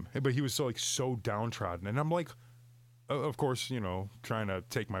for him. But he was so downtrodden. And I'm like, of course, trying to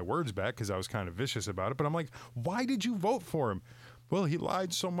take my words back because I was kind of vicious about it. But I'm like, why did you vote for him? Well, he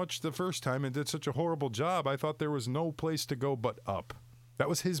lied so much the first time and did such a horrible job. I thought there was no place to go but up. That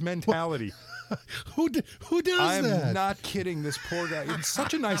was his mentality. Who does that? I'm not kidding. This poor guy. He's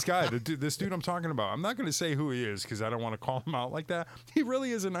such a nice guy. This dude I'm talking about. I'm not going to say who he is because I don't want to call him out like that. He really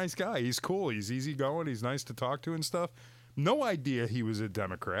is a nice guy. He's cool. He's easygoing. He's nice to talk to and stuff. No idea he was a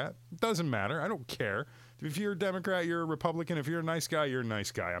Democrat. Doesn't matter. I don't care. If you're a Democrat, you're a Republican. If you're a nice guy, you're a nice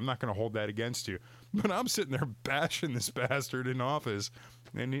guy. I'm not going to hold that against you. But I'm sitting there bashing this bastard in office,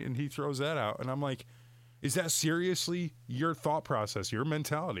 and he throws that out. And I'm like, is that seriously your thought process, your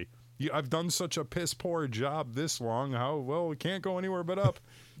mentality? I've done such a piss poor job this long. We can't go anywhere but up.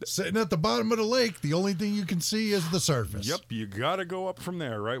 Sitting at the bottom of the lake, the only thing you can see is the surface. Yep, you got to go up from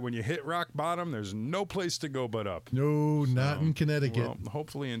there, right? When you hit rock bottom, there's no place to go but up. No, not in Connecticut. Well,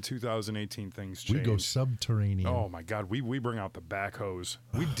 hopefully in 2018 things change. We go subterranean. Oh, my God. We bring out the backhoes.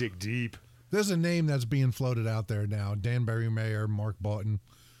 We dig deep. There's a name that's being floated out there now. Danbury Mayor Mark Boughton.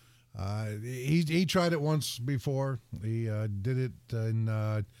 He tried it once before. He did it in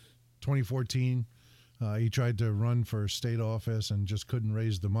 2014. He tried to run for state office and just couldn't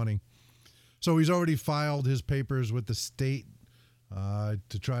raise the money. So he's already filed his papers with the state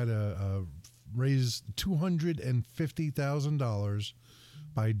to try to raise $250,000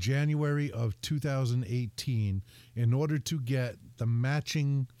 by January of 2018 in order to get the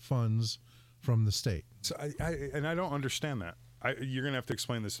matching funds from the state. So I don't understand that. You're going to have to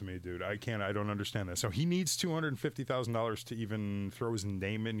explain this to me, dude. I don't understand that. So he needs $250,000 to even throw his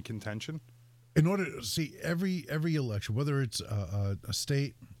name in contention? In order to see every election, whether it's a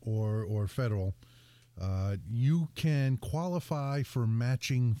state or federal, you can qualify for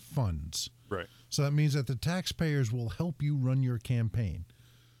matching funds. Right. So that means that the taxpayers will help you run your campaign.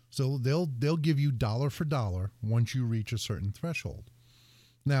 So they'll give you dollar for dollar once you reach a certain threshold.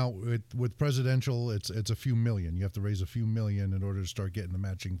 Now, with presidential, it's a few million. You have to raise a few million in order to start getting the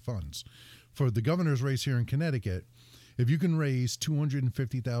matching funds. For the governor's race here in Connecticut, if you can raise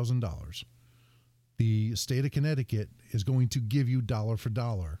 $250,000, the state of Connecticut is going to give you dollar for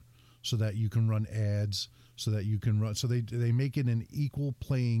dollar so that you can run ads, so that you can run. So they make it an equal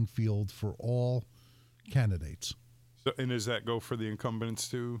playing field for all candidates. So, and does that go for the incumbents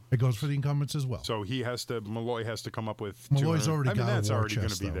too? It goes for the incumbents as well. So Malloy has to come up with. Malloy's already got that's a war already going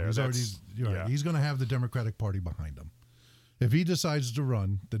chest, to be though. there. He's going to have the Democratic Party behind him. If he decides to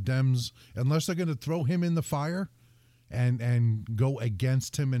run, the Dems, unless they're going to throw him in the fire and go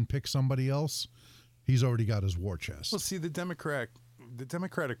against him and pick somebody else, he's already got his war chest. Well, see, the Democratic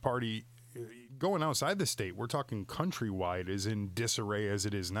Party going outside the state, we're talking countrywide, is in disarray as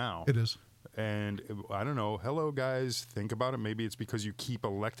it is now. It is. And I don't know. Hello, guys. Think about it. Maybe it's because you keep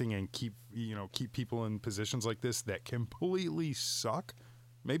electing and keep people in positions like this that completely suck.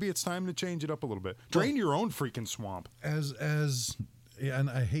 Maybe it's time to change it up a little bit. Drain your own freaking swamp. And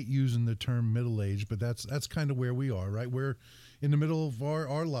I hate using the term middle age, but that's kind of where we are, right? We're in the middle of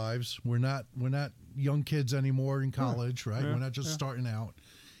our lives. We're not young kids anymore in college, right? Yeah, we're not just starting out,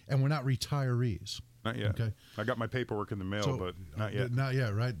 and we're not retirees. Not yet. Okay. I got my paperwork in the mail, but not yet. Not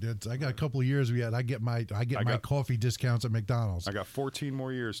yet, right? I got a couple of years yet. I get my coffee discounts at McDonald's. I got 14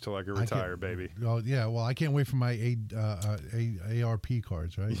 more years till I can retire, baby. Oh yeah, well I can't wait for my ARP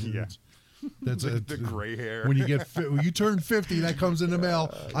cards, right? Yeah. That's the gray hair. When you turn 50, that comes in the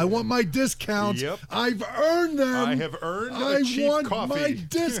mail. I want my discounts. Yep. I've earned them. I have earned a cheap want coffee. my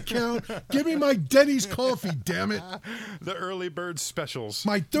discount. Give me my Denny's coffee, damn it. The early bird specials.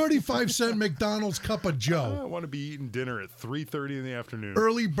 My 35-cent McDonald's cup of I Joe. want to be eating dinner at 3:30 in the afternoon.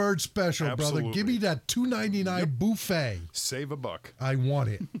 Early bird special, Absolutely. brother. Give me that $2.99 buffet. Save a buck. I want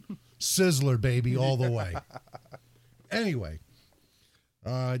it. Sizzler, baby, all the way. Anyway,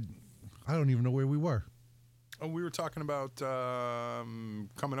 I don't even know where we were. Oh, we were talking about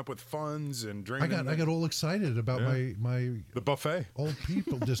coming up with funds and draining. I got all excited about my the buffet old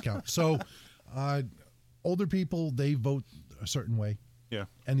people discount. So, older people, they vote a certain way. Yeah.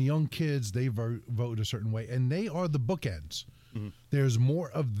 And the young kids, they vote a certain way, and they are the bookends. Mm-hmm. There's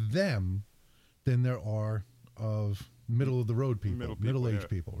more of them than there are of middle of the road people, middle-aged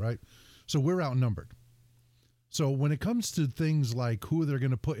people, right? So we're outnumbered. So when it comes to things like who they're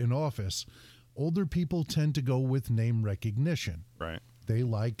going to put in office, older people tend to go with name recognition. Right. They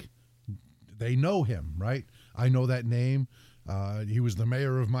know him, right? I know that name. He was the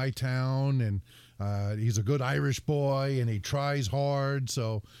mayor of my town, and he's a good Irish boy, and he tries hard.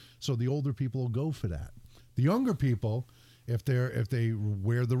 So the older people will go for that. The younger people, if they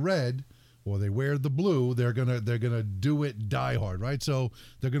wear the red or they wear the blue, they're gonna do it die hard, right? So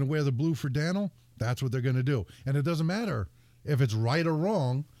they're gonna wear the blue for Daniel. That's what they're gonna do, and it doesn't matter if it's right or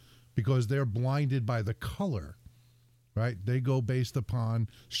wrong, because they're blinded by the color, right? They go based upon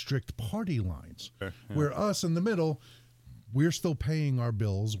strict party lines. Okay, yeah. Where us in the middle, we're still paying our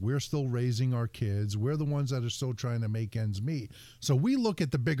bills. We're still raising our kids. We're the ones that are still trying to make ends meet. So we look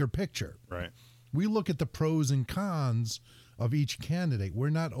at the bigger picture. Right. We look at the pros and cons of each candidate. We're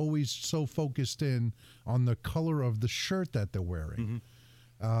not always so focused in on the color of the shirt that they're wearing.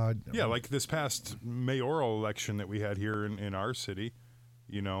 Yeah, like this past mayoral election that we had here in our city,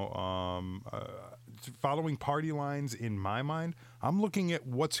 following party lines in my mind, I'm looking at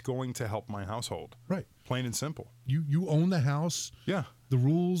what's going to help my household. Right. Plain and simple. You own the house. Yeah. The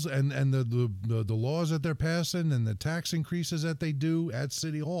rules and the laws that they're passing and the tax increases that they do at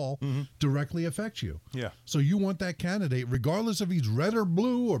City Hall directly affect you. Yeah. So you want that candidate, regardless if he's red or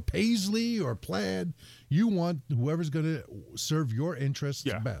blue or paisley or plaid, you want whoever's going to serve your interests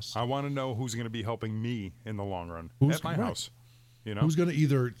best. I want to know who's going to be helping me in the long run at my house. Who's going to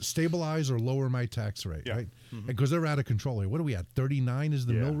either stabilize or lower my tax rate, right? Because they're out of control here. What are we at? 39 is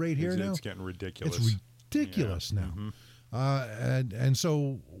the mill rate here now? It's getting ridiculous. It's ridiculous now. And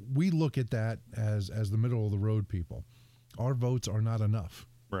so we look at that as the middle of the road people. Our votes are not enough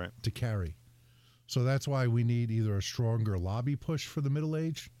to carry. So that's why we need either a stronger lobby push for the middle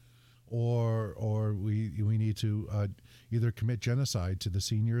age, or we need to either commit genocide to the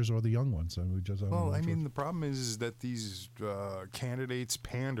seniors or the young ones. I mean, the problem is that these candidates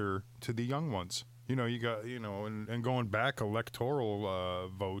pander to the young ones. You got, and going back electoral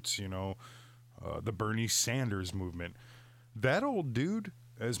votes, the Bernie Sanders movement. That old dude,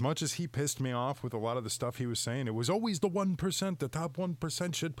 as much as he pissed me off with a lot of the stuff he was saying, it was always the 1%, the top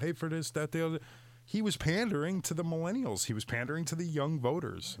 1% should pay for this, that, the other. He was pandering to the millennials. He was pandering to the young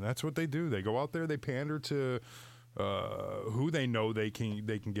voters. That's what they do. They go out there, they pander to who they know they can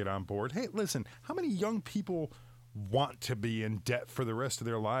get on board. Hey, listen, how many young people want to be in debt for the rest of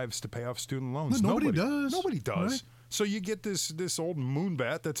their lives to pay off student loans? Nobody does. Nobody does. Right? So you get this old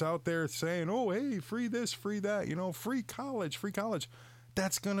moonbat that's out there saying, oh, hey, free this, free that, free college.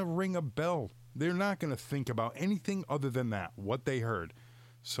 That's going to ring a bell. They're not going to think about anything other than that, what they heard.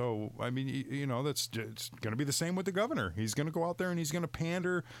 So, I mean, that's it's going to be the same with the governor. He's going to go out there and he's going to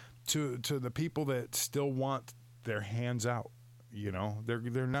pander to the people that still want their hands out.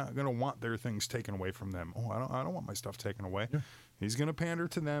 They're not going to want their things taken away from them. Oh, I don't want my stuff taken away. Yeah. He's going to pander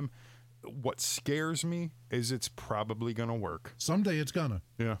to them. What scares me is it's probably going to work. Someday it's gonna.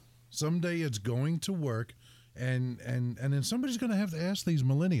 Yeah. Someday it's going to work, and then somebody's going to have to ask these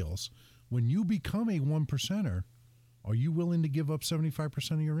millennials, when you become a 1%er, are you willing to give up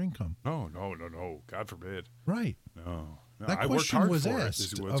 75% of your income? No. God forbid. Right. No. That question was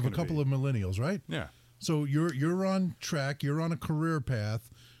asked of a couple of millennials, right? Yeah. So you're on track. You're on a career path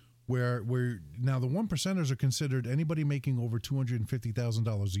where now the 1%ers are considered anybody making over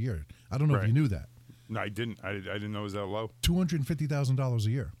 $250,000 a year. I don't know if you knew that. No, I didn't. I didn't know it was that low. $250,000 a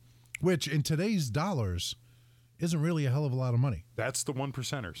year, which in today's dollars isn't really a hell of a lot of money. That's the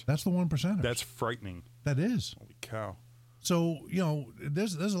 1%ers. That's the 1%ers. That's frightening. That is. Holy cow. So,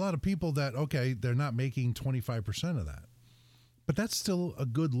 there's a lot of people that, okay, they're not making 25% of that. But that's still a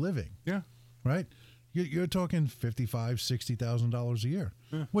good living. Yeah. Right? You're talking $55,000, $60,000 a year,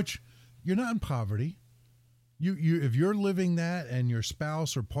 which you're not in poverty. If you're living that and your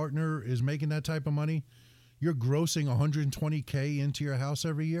spouse or partner is making that type of money, you're grossing $120K into your house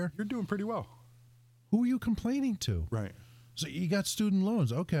every year. You're doing pretty well. Who are you complaining to? Right. So you got student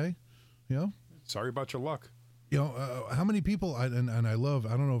loans. Okay. Sorry about your luck. How many people, and I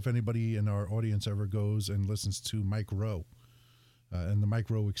don't know if anybody in our audience ever goes and listens to Mike Rowe and the Mike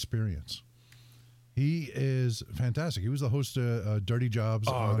Rowe Experience. He is fantastic. He was the host of Dirty Jobs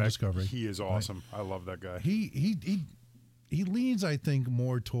on Discovery. He is awesome. Right? I love that guy. He leans, I think,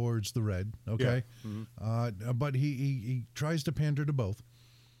 more towards the red. Okay, but he tries to pander to both.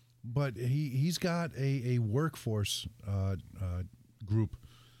 But he's got a workforce group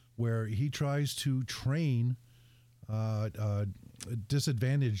where he tries to train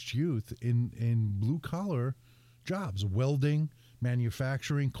disadvantaged youth in blue collar jobs, welding,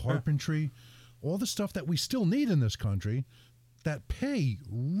 manufacturing, carpentry. All the stuff that we still need in this country that pay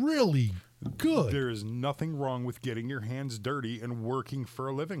really good. There is nothing wrong with getting your hands dirty and working for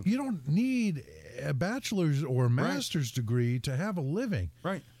a living. You don't need a bachelor's or a master's degree to have a living.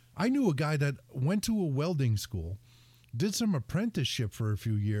 Right. I knew a guy that went to a welding school, did some apprenticeship for a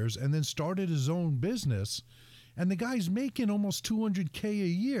few years, and then started his own business. And the guy's making almost $200K a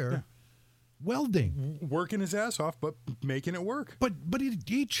year welding. Working his ass off, but making it work. But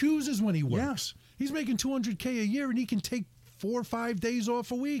he chooses when he works. He's making $200K a year, and he can take 4 or 5 days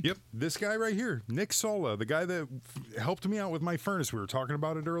off a week. Yep. This guy right here, Nick Sola, the guy that helped me out with my furnace. We were talking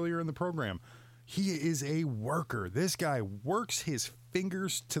about it earlier in the program. He is a worker. This guy works his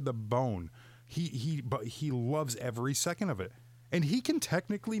fingers to the bone. But he loves every second of it. And he can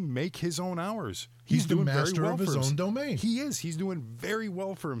technically make his own hours. He's the doing master very well of his for own domain. He is. He's doing very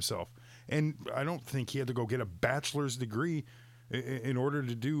well for himself. And I don't think he had to go get a bachelor's degree in order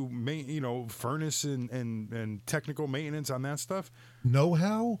to do, furnace and technical maintenance on that stuff.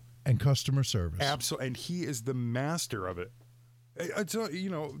 Know-how and customer service. Absolutely. And he is the master of it.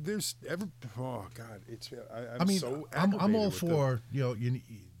 There's oh God, I'm all for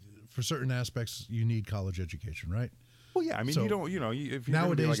for certain aspects you need college education, right? Well, yeah, I mean, So, you don't, if you're nowadays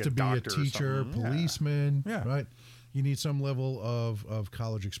gonna be like to be a doctor or teacher, something, policeman, Yeah. right? You need some level of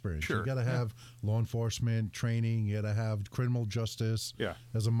college experience. Sure, You got to yeah. have law enforcement training. You got to have criminal justice. Yeah.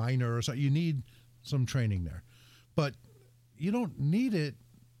 As a minor or something, you need some training there, but you don't need it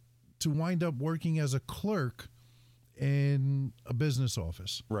to wind up working as a clerk in a business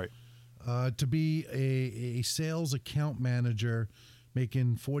office. Right. To be a sales account manager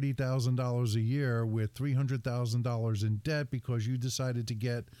making $40,000 a year with $300,000 in debt because you decided to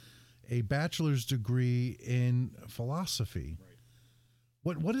get a bachelor's degree in philosophy.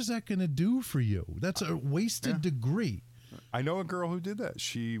 Right. What is that going to do for you? That's a wasted degree. I know a girl who did that.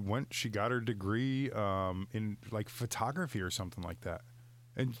 She got her degree in like photography or something like that.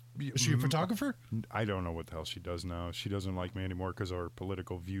 And is she a photographer? I don't know what the hell she does now. She doesn't like me anymore because our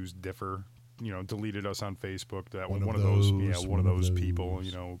political views differ. Deleted us on Facebook. That one of those people.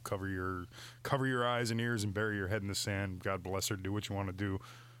 Cover your eyes and ears and bury your head in the sand. God bless her. Do what you want to do.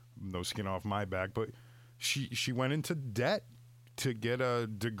 No skin off my back. But she went into debt to get a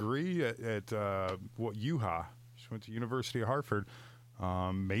degree at UHA. She went to University of Hartford.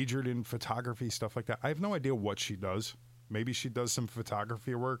 Majored in photography, stuff like that. I have no idea what she does. Maybe she does some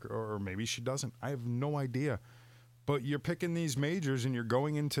photography work, or maybe she doesn't. I have no idea. But you're picking these majors and you're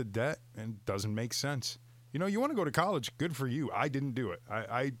going into debt, and it doesn't make sense. You want to go to college, good for you. I didn't do it.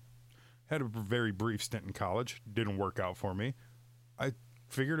 I had a very brief stint in college. Didn't work out for me. I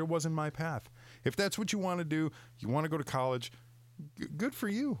figured it wasn't my path. If that's what you want to do, you want to go to college, good for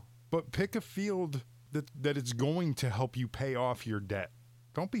you. But pick a field that it's going to help you pay off your debt.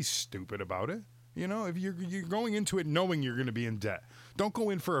 Don't be stupid about it. If you're going into it knowing you're going to be in debt, don't go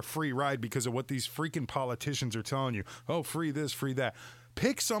in for a free ride because of what these freaking politicians are telling you. Oh, free this, free that.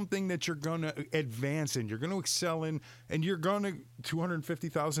 Pick something that you're going to advance in, you're going to excel in, and you're going to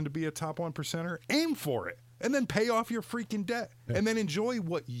 $250,000 to be a top 1%er. Aim for it, and then pay off your freaking debt, and then enjoy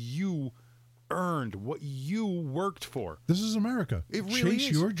what you earned, what you worked for. This is America. It really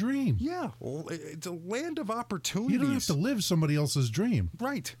Chase is. your dream. Yeah, it's a land of opportunities. You don't have to live somebody else's dream.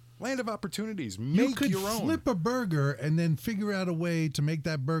 Right. Land of opportunities. You Make could your own. flip a burger and then figure out a way to make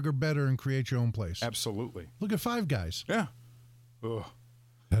that burger better and create your own place. Absolutely. Look at Five Guys. Yeah. Ugh.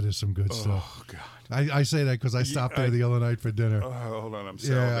 That is some good stuff. Oh, God. I say that because I stopped there the other night for dinner. Hold on, I'm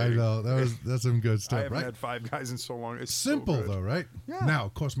Yeah, I salivating. know. That's some good stuff, I haven't right? had Five Guys in so long. It's Simple, so good. though, right? Yeah. Now,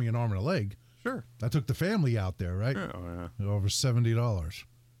 it cost me an arm and a leg. Sure. I took the family out there, right? Yeah, oh, yeah. Over $70.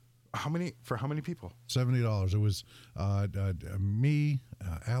 How many people? $70. It was me,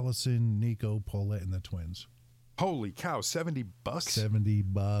 Allison, Nico, Paulette, and the twins. Holy cow, $70?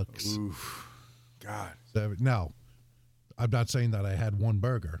 $70. Oof. God. Now, I'm not saying that I had one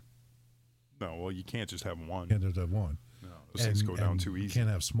burger. No, well, you can't just have one. Can't just have one. No, those things go down too You easy. can't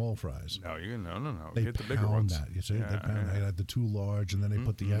have small fries. No, no. They Get the bigger pound ones. that. You see, Yeah, they pound. yeah. I had the 2 large, and then they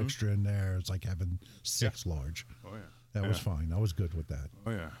put the extra in there. It's like having 6 large. Oh, yeah. That was fine. I was good with that.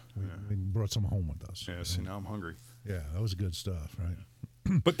 Oh, yeah. We brought some home with us. Yeah, see, now I'm hungry. Yeah, that was good stuff,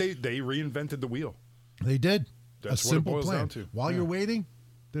 right? But they reinvented the wheel. They did. That's a what it simple boils plan. down to. While Yeah. you're waiting,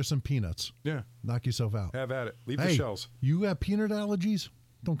 there's some peanuts. Yeah. Knock yourself out. Have at it. Leave Hey, the shells. You have peanut allergies?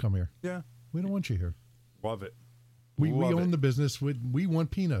 Don't come here. Yeah. We don't want you here. Love it. We Love own it. the business. We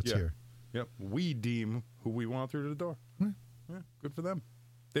want peanuts Yeah. here. Yep. We deem who we want through the door. Yeah. Yeah. Good for them.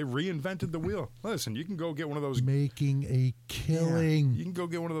 They reinvented the wheel. Listen, you can go get one of those. Making a killing. You can go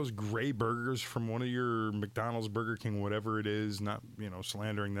get one of those gray burgers from one of your McDonald's, Burger King, whatever it is. Not,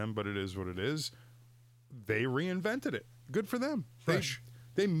 slandering them, but it is what it is. They reinvented it. Good for them. Fresh.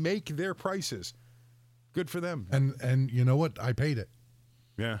 They make their prices. Good for them. And you know what? I paid it.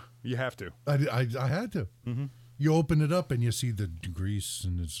 Yeah, you have to. I had to. Mm-hmm. You open it up and you see the grease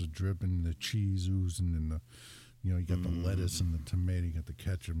and it's dripping, the cheese oozing, and You know, you got the lettuce and the tomato, you got the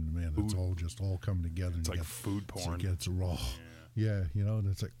ketchup, man, it's all coming together. It's and like food porn. So it gets raw. Yeah, you know,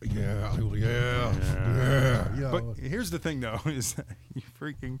 and it's like, yeah. But here's the thing, though, is that you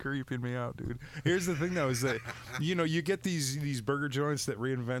freaking creeping me out, dude. Here's the thing, though, is that, you know, you get these burger joints that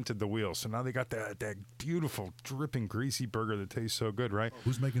reinvented the wheel. So now they got that beautiful, dripping, greasy burger that tastes so good, right?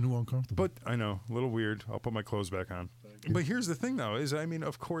 Who's making who uncomfortable? But I know, a little weird. I'll put my clothes back on. But here's the thing, though, is, I mean,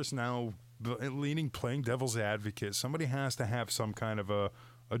 of course, now, playing devil's advocate, somebody has to have some kind of a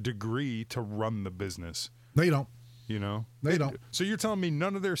degree to run the business. They don't. You know? They don't. So you're telling me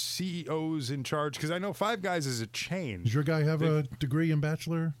none of their CEOs in charge? Because I know Five Guys is a chain. Does your guy have a degree in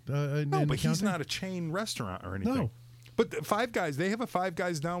bachelor in but accounting? he's not a chain restaurant or anything. No. But Five Guys, they have a Five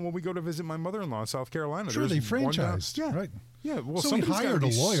Guys down when we go to visit my mother-in-law in South Carolina. Sure, There's they one down- franchised. Yeah. Right. Yeah, well, So he hired a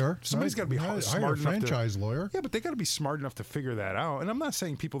lawyer. Somebody's got to be Hire smart a enough franchise lawyer. Yeah, but they got to be smart enough to figure that out. And I'm not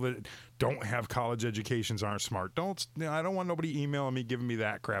saying people that don't have college educations aren't smart. I don't want nobody emailing me giving me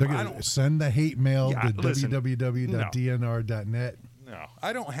that crap. They're I gonna don't send the hate mail to listen, www.dnr.net. No,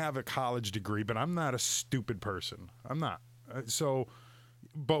 I don't have a college degree, but I'm not a stupid person. I'm not.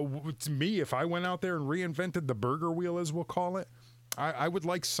 But to me, if I went out there and reinvented the burger wheel, as we'll call it, I would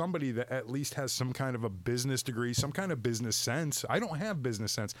like somebody that at least has some kind of a business degree, some kind of business sense. I don't have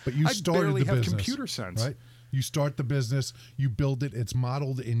business sense. But you I started barely the have business, computer sense. right? You start the business, you build it, it's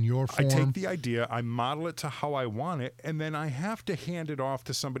modeled in your form. I take the idea, I model it to how I want it, and then I have to hand it off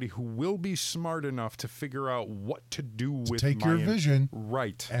to somebody who will be smart enough to figure out what to do with take your vision,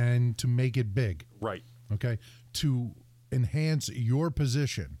 right, and to make it big, right, okay, to enhance your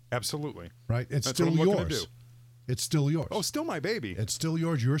position. Absolutely, right. It's That's still what I'm looking to yours. do. It's still yours. Oh, still my baby. It's still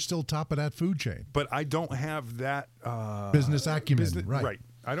yours. You're still top of that food chain. But I don't have that business acumen. Right.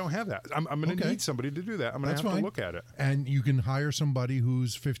 I don't have that. I'm going to need somebody to do that. I'm going to have to look at it. And you can hire somebody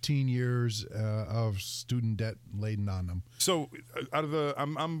who's 15 years of student debt laden on them. So out of the,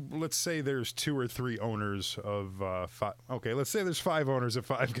 let's say there's 2 or 3 owners of five. Okay, let's say there's 5 owners of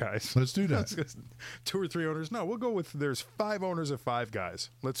Five Guys. Let's do that. 2 or 3 owners. No, we'll go with there's 5 owners of Five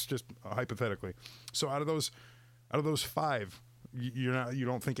Guys. Let's just hypothetically. So out of those 5, you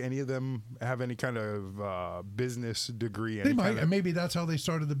don't think any of them have any kind of business degree? They might, and maybe that's how they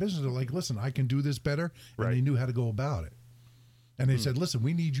started the business. They're like, listen, I can do this better, and they knew how to go about it. And they said, listen,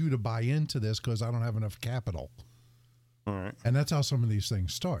 we need you to buy into this because I don't have enough capital. All right. And that's how some of these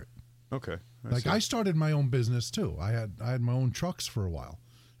things start. Okay. I started my own business too. I had my own trucks for a while.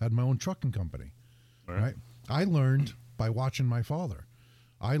 I had my own trucking company. Right. I learned by watching my father.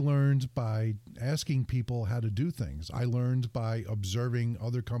 I learned by asking people how to do things. I learned by observing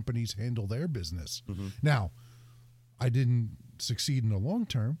other companies handle their business. Mm-hmm. Now, I didn't succeed in the long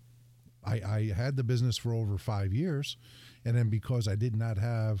term. I had the business for over 5 years, and then because I did not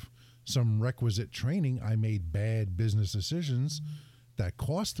have some requisite training, I made bad business decisions that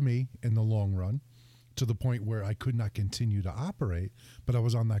cost me in the long run, to the point where I could not continue to operate, but I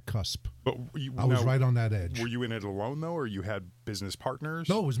was on that cusp. But I was right on that edge. Were you in it alone, though, or you had business partners?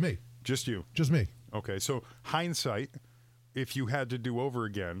 No, it was me. Just you? Just me. Okay, so hindsight, if you had to do over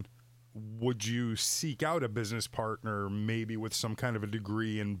again, would you seek out a business partner, maybe with some kind of a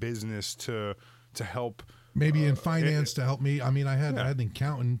degree in business to help? Maybe in finance to help me. I mean, I had an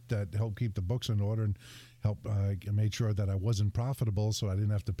accountant that helped keep the books in order and help made sure that I wasn't profitable, so I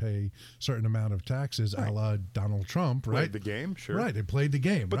didn't have to pay a certain amount of taxes, a la Donald Trump. Right, played the game, sure. Right, they played the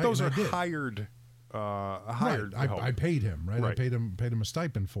game. But right? those and are hired. Hired. Right. I paid him. Right? I paid him a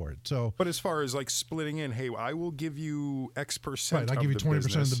stipend for it. So, but as far as like splitting in, hey, I will give you X percent. Right, I give you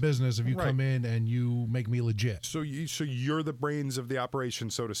 20% of the business if you come in and you make me legit. So you're the brains of the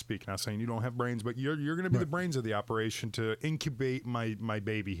operation, so to speak. Not saying you don't have brains, but you're going to be the brains of the operation to incubate my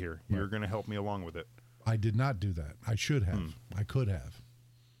baby here. You're going to help me along with it. I did not do that. I should have. I could have.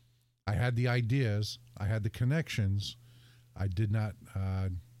 I had the ideas. I had the connections. I did not.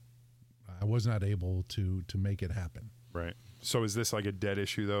 I was not able to make it happen. Right. So is this like a dead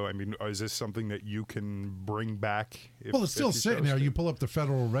issue, though? I mean, is this something that you can bring back? Well, it's still sitting there. You pull up the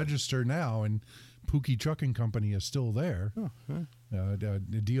Federal Register now, and Pookie Trucking Company is still there.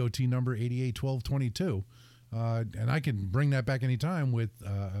 The DOT number 881222. And I can bring that back anytime with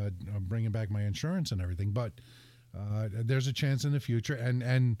bringing back my insurance and everything. But there's a chance in the future.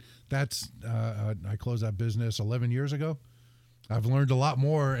 And that's I closed that business 11 years ago. I've learned a lot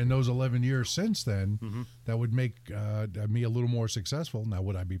more in those 11 years since then that would make me a little more successful. Now,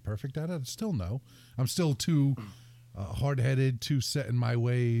 would I be perfect at it? Still no. I'm still too hard-headed, too set in my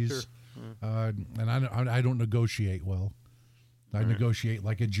ways. Sure. And I don't negotiate well. I negotiate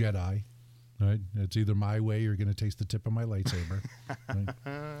like a Jedi. Right? It's either my way or you're going to taste the tip of my lightsaber.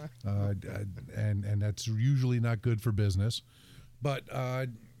 Right? And that's usually not good for business. But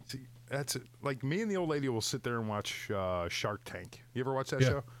See, that's it. Like me and the old lady will sit there and watch Shark Tank. You ever watch that Yeah,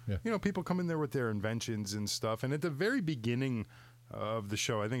 show? yeah. You know, people come in there with their inventions and stuff. And at the very beginning of the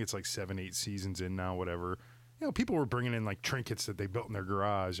show, I think it's like 7-8 seasons in now, whatever. You know, people were bringing in like trinkets that they built in their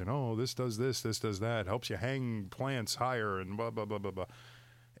garage, and this does this does that, helps you hang plants higher, and blah blah blah blah blah.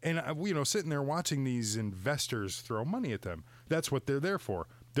 And sitting there watching these investors throw money at them. That's what they're there for.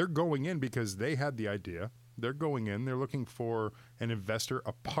 They're going in because they had the idea. They're going in. They're looking for an investor,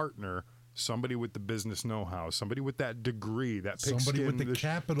 a partner, somebody with the business know-how, somebody with that degree, that pigskin, somebody with the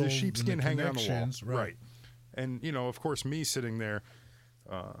capital, the sheepskin and the hanging on the wall, connections, right. And of course, me sitting there.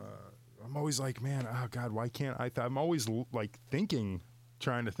 I'm always like, man, oh God, why can't I? I'm always like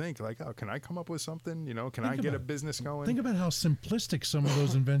trying to think, like, oh, can I come up with something? Can I get a business going? Think about how simplistic some of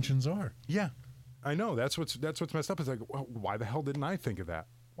those inventions are. Yeah, I know. That's what's messed up. It's like, well, why the hell didn't I think of that?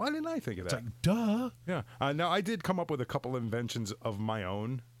 Why didn't I think of that? It's like, duh. Yeah. Now, I did come up with a couple of inventions of my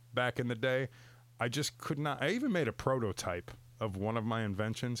own back in the day. I just could not. I even made a prototype of one of my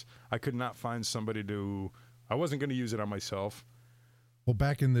inventions. I could not find somebody to. I wasn't going to use it on myself. Well,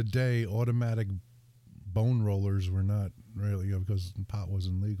 back in the day, automatic bone rollers were not really, because pot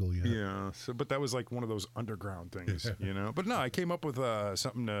wasn't legal yet. Yeah. But that was like one of those underground things, But no, I came up with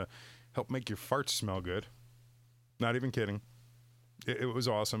something to help make your farts smell good. Not even kidding. It was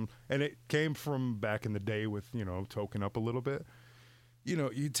awesome. And it came from back in the day with, token up a little bit.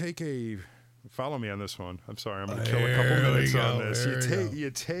 You take follow me on this one. I'm sorry. I'm going to kill a couple minutes on this. You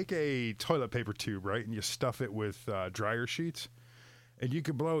take a toilet paper tube, right? And you stuff it with dryer sheets. And you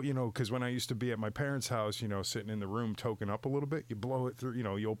could blow, because when I used to be at my parents' house, sitting in the room token up a little bit, you blow it through,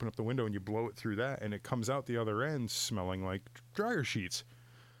 you open up the window and you blow it through that, and it comes out the other end smelling like dryer sheets.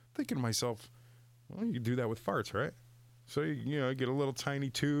 Thinking to myself, well, you could do that with farts, right? So, you get a little tiny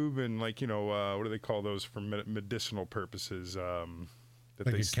tube and what do they call those for medicinal purposes?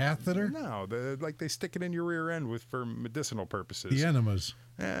 Like a catheter? No, they stick it in your rear end for medicinal purposes. The enemas.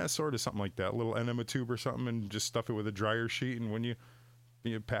 Yeah, sort of something like that. A little enema tube or something, and just stuff it with a dryer sheet, and when you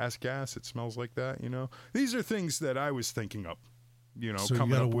pass gas, it smells like that, These are things that I was thinking up, So you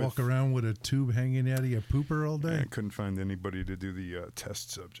got to walk around with a tube hanging out of your pooper all day? I couldn't find anybody to do the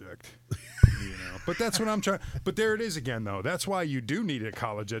test subject, But that's what I'm trying. But there it is again, though. That's why you do need a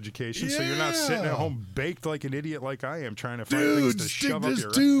college education, so you're not sitting at home baked like an idiot like I am, trying to find things to shove up your... Dude,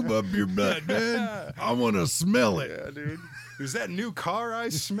 stick this tube up your butt, man. I want to smell it. Yeah, dude. Is that new car I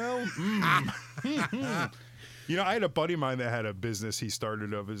smell? I had a buddy of mine that had a business he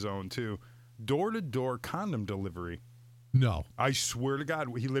started of his own, too. Door-to-door condom delivery. No. I swear to God.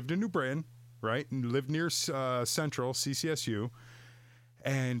 He lived in New Britain, right? And lived near Central, CCSU.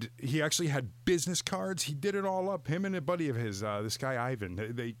 And he actually had business cards. He did it all up. Him and a buddy of his, this guy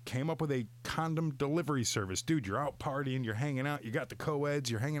Ivan, they came up with a condom delivery service. Dude, you're out partying. You're hanging out. You got the co-eds.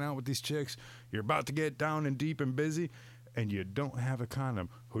 You're hanging out with these chicks. You're about to get down and deep and busy. And you don't have a condom.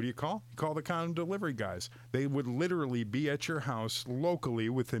 Who do you call? You call the condom delivery guys. They would literally be at your house locally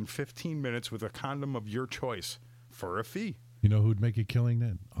within 15 minutes with a condom of your choice for a fee. You know who'd make a killing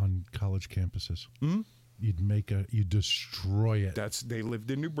then? On college campuses. Hmm? You'd destroy it. They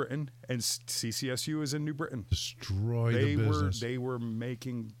lived in New Britain, and CCSU is in New Britain. Destroy the business. They were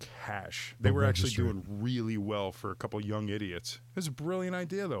making cash. They were actually doing really well for a couple young idiots. It was a brilliant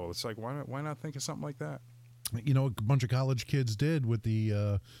idea, though. It's like, why not think of something like that? A bunch of college kids did with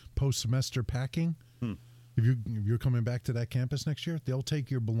the post-semester packing. If you're coming back to that campus next year, they'll take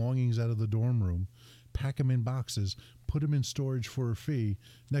your belongings out of the dorm room, pack them in boxes, put them in storage for a fee.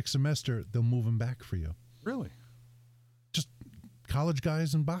 Next semester, they'll move them back for you. Really? Just college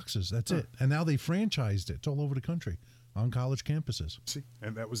guys in boxes. That's it. And now they franchised it. It's all over the country on college campuses. See,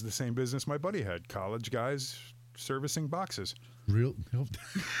 and that was the same business my buddy had. College guys servicing boxes. Real.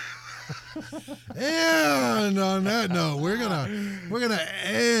 And on that note, we're gonna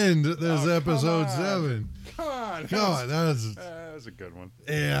end this episode 7. Come on, that was a good one.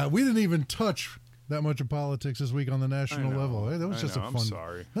 Yeah, we didn't even touch that much of politics this week on the national level. That was just a fun. I'm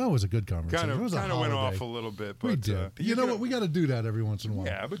sorry. That was a good conversation. Kind it was of went off a little bit, but we did. You know what? We got to do that every once in a while.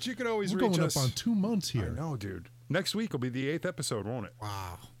 Yeah, but you could always We're reach going us. up on 2 months here. I know, dude. Next week will be the 8th episode, won't it?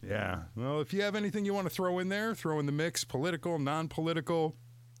 Wow. Yeah. Well, if you have anything you want to throw in there, throw in the mix, political, non-political.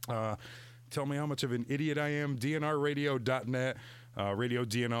 Tell me how much of an idiot I am, dnrradio.net. Radio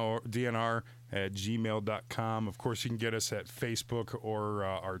DNR at gmail.com. Of course, you can get us at Facebook or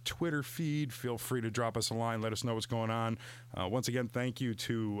our Twitter feed. Feel free to drop us a line. Let us know what's going on. Once again, thank you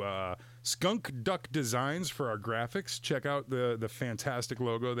to Skunk Duck Designs for our graphics. Check out the fantastic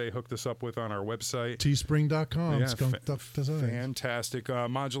logo they hooked us up with on our website. Teespring.com, Skunk Duck Designs. Fantastic.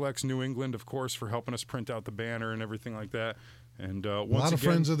 Modulex New England, of course, for helping us print out the banner and everything like that. And a once lot of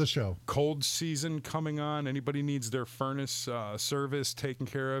again, friends of the show. Cold season coming on. Anybody needs their furnace service taken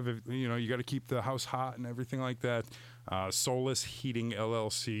care of, you got to keep the house hot and everything like that. Solus Heating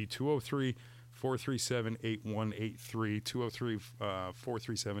LLC, 203-437-8183,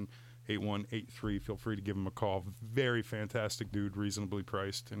 203-437-8183. Feel free to give him a call. Very fantastic dude, reasonably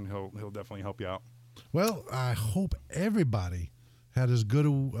priced, and he'll definitely help you out. Well, I hope everybody had as good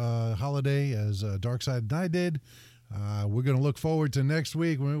a holiday as Darkside and I did. We're going to look forward to next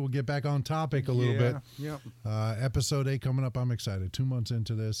week when we'll get back on topic a little bit. Yeah. Episode 8 coming up. I'm excited. 2 months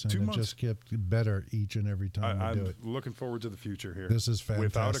into this, and it just kept better each and every time we do it. I'm looking forward to the future here. This is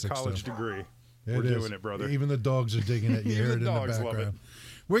fantastic. Without a college degree, we're doing it, brother. Even the dogs are digging it. You hear it in the background. Love it.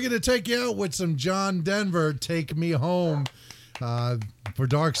 We're going to take you out with some John Denver, Take Me Home. For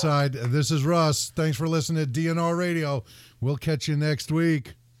Darkside, this is Russ. Thanks for listening to DNR Radio. We'll catch you next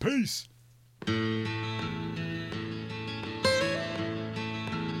week. Peace.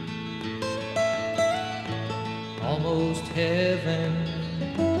 Almost heaven,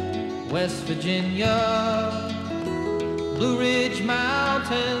 West Virginia, Blue Ridge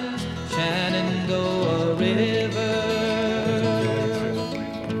Mountains, Shenandoah River.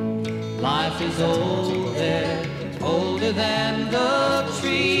 Life is old there, older than the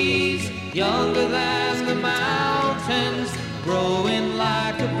trees, younger than the mountains, growing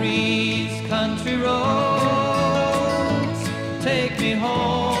like a breeze. Country roads, take me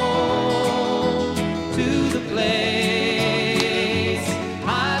home to the place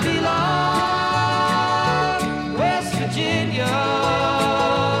I belong, West Virginia,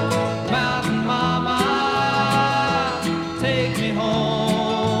 Mountain Mama, take me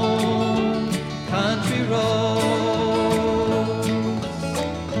home, country roads.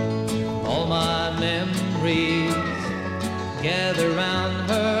 All my memories gather round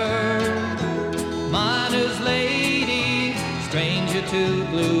her, miner's lady, stranger to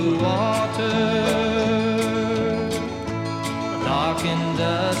blue water. Dark and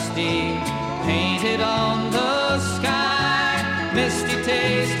dusty, painted on the sky, misty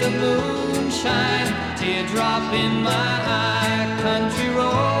taste of moonshine, teardrop in my eye. Country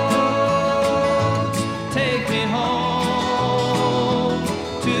roads, take me home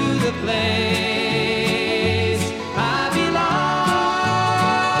to the place I belong,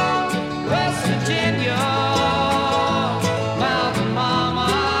 West Virginia, Mountain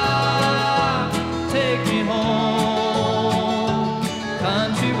Mama, take me home,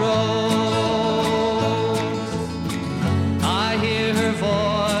 country roads. I hear her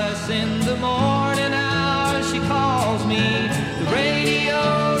voice in the morning hour, she calls me. The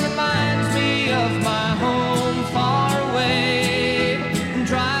radio reminds me of my home far away.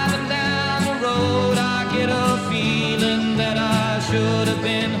 Driving down the road, I get a feeling that I should have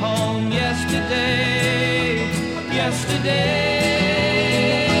been home yesterday.